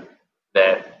garden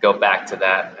that go back to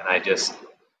that. And I just,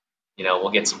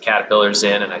 we'll get some caterpillars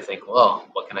in, and I think, well,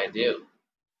 what can I do?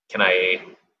 Can I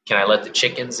let the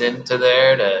chickens into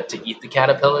there to eat the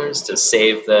caterpillars, to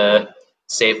save the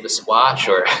squash?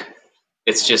 Or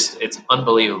it's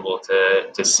unbelievable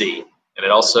to see. And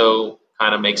it also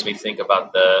kind of makes me think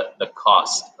about the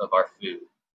cost of our food.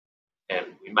 And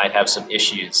we might have some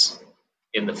issues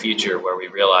in the future where we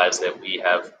realize that we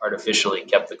have artificially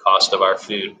kept the cost of our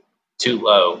food too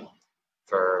low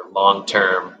for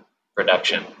long-term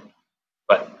production.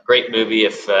 But great movie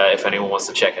if anyone wants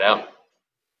to check it out.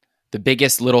 The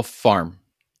Biggest Little Farm.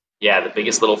 Yeah, The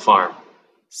Biggest Little Farm.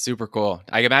 Super cool.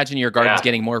 I imagine your garden's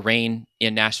getting more rain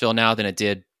in Nashville now than it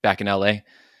did back in LA.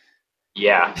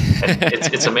 Yeah,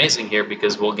 it's amazing here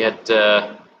because we'll get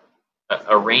a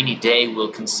rainy day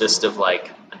will consist of like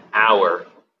an hour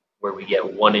where we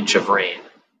get 1 inch of rain.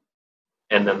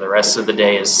 And then the rest of the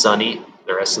day is sunny.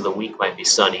 The rest of the week might be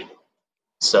sunny.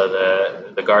 So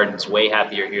the garden's way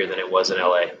happier here than it was in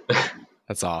LA.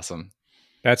 That's awesome.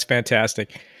 That's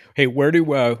fantastic. Hey, where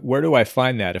do I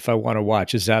find that if I want to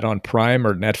watch? Is that on Prime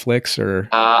or Netflix or?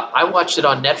 I watched it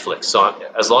on Netflix, so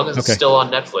as long as it's still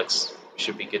on Netflix, we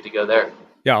should be good to go there.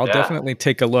 Yeah, I'll definitely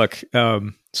take a look.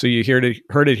 So you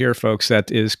heard it here, folks.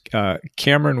 That is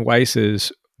Cameron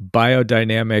Weiss's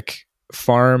Biodynamic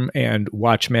Farm and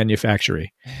Watch Manufacturing.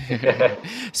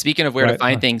 Speaking of where to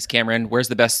find things, Cameron, where's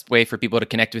the best way for people to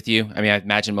connect with you? I mean, I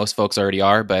imagine most folks already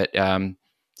are, but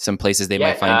some places they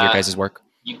might find your guys' work.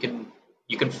 You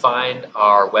can find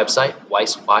our website,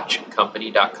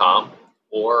 weisswatchcompany.com,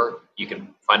 or you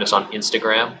can find us on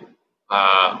Instagram,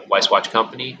 Weiss Watch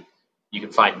Company. You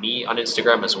can find me on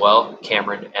Instagram as well,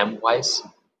 Cameron M. Weiss.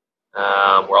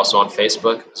 We're also on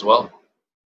Facebook as well.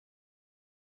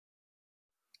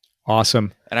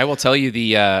 Awesome. And I will tell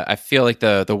you, I feel like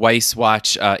the Weiss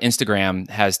Watch Instagram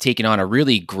has taken on a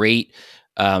really great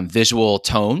visual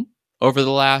tone over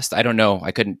the last, I don't know,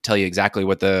 I couldn't tell you exactly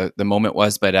what the moment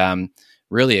was, but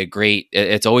really a great,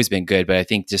 it's always been good, but I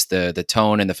think just the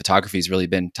tone and the photography has really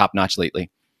been top notch lately.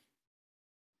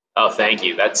 Oh, thank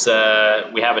you. That's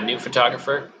we have a new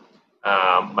photographer,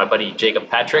 my buddy Jacob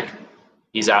Patrick.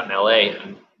 He's out in LA,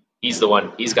 and he's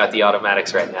got the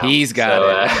automatics right now. He's got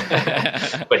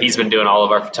it. But he's been doing all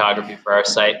of our photography for our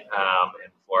site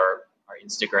and for our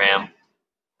Instagram.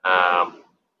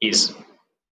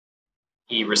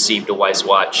 He received a Weiss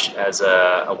watch as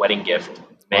a wedding gift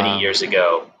many years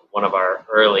ago, one of our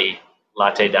early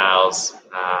latte dials,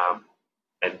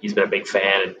 and he's been a big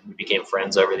fan, and we became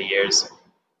friends over the years.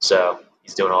 So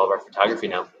he's doing all of our photography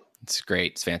now. It's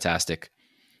great. It's fantastic.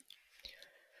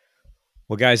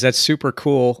 Well, guys, that's super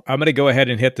cool. I'm going to go ahead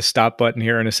and hit the stop button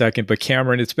here in a second. But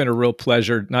Cameron, it's been a real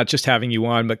pleasure, not just having you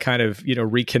on, but kind of,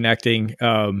 reconnecting,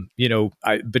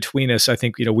 between us. I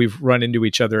think, we've run into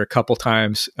each other a couple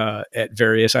times at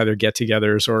various either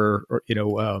get-togethers or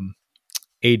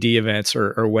AD events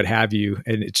or what have you.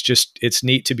 And it's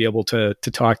neat to be able to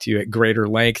talk to you at greater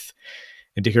length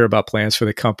and to hear about plans for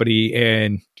the company.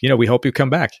 And, we hope you come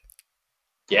back.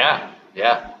 Yeah.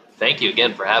 Thank you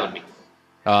again for having me.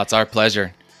 Oh, it's our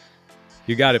pleasure.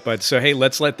 You got it, bud. So, hey,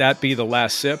 let's let that be the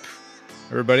last sip.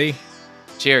 Everybody.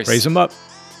 Cheers. Raise them up.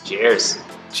 Cheers.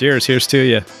 Cheers. Here's to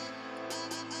you.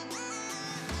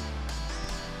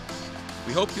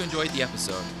 We hope you enjoyed the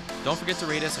episode. Don't forget to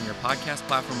rate us on your podcast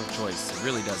platform of choice. It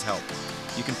really does help.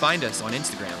 You can find us on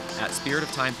Instagram at Spirit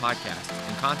of Time Podcast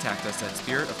and contact us at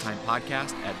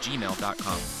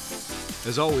spiritoftimepodcast@gmail.com.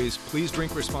 As always, please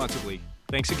drink responsibly.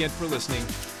 Thanks again for listening.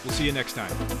 We'll see you next time.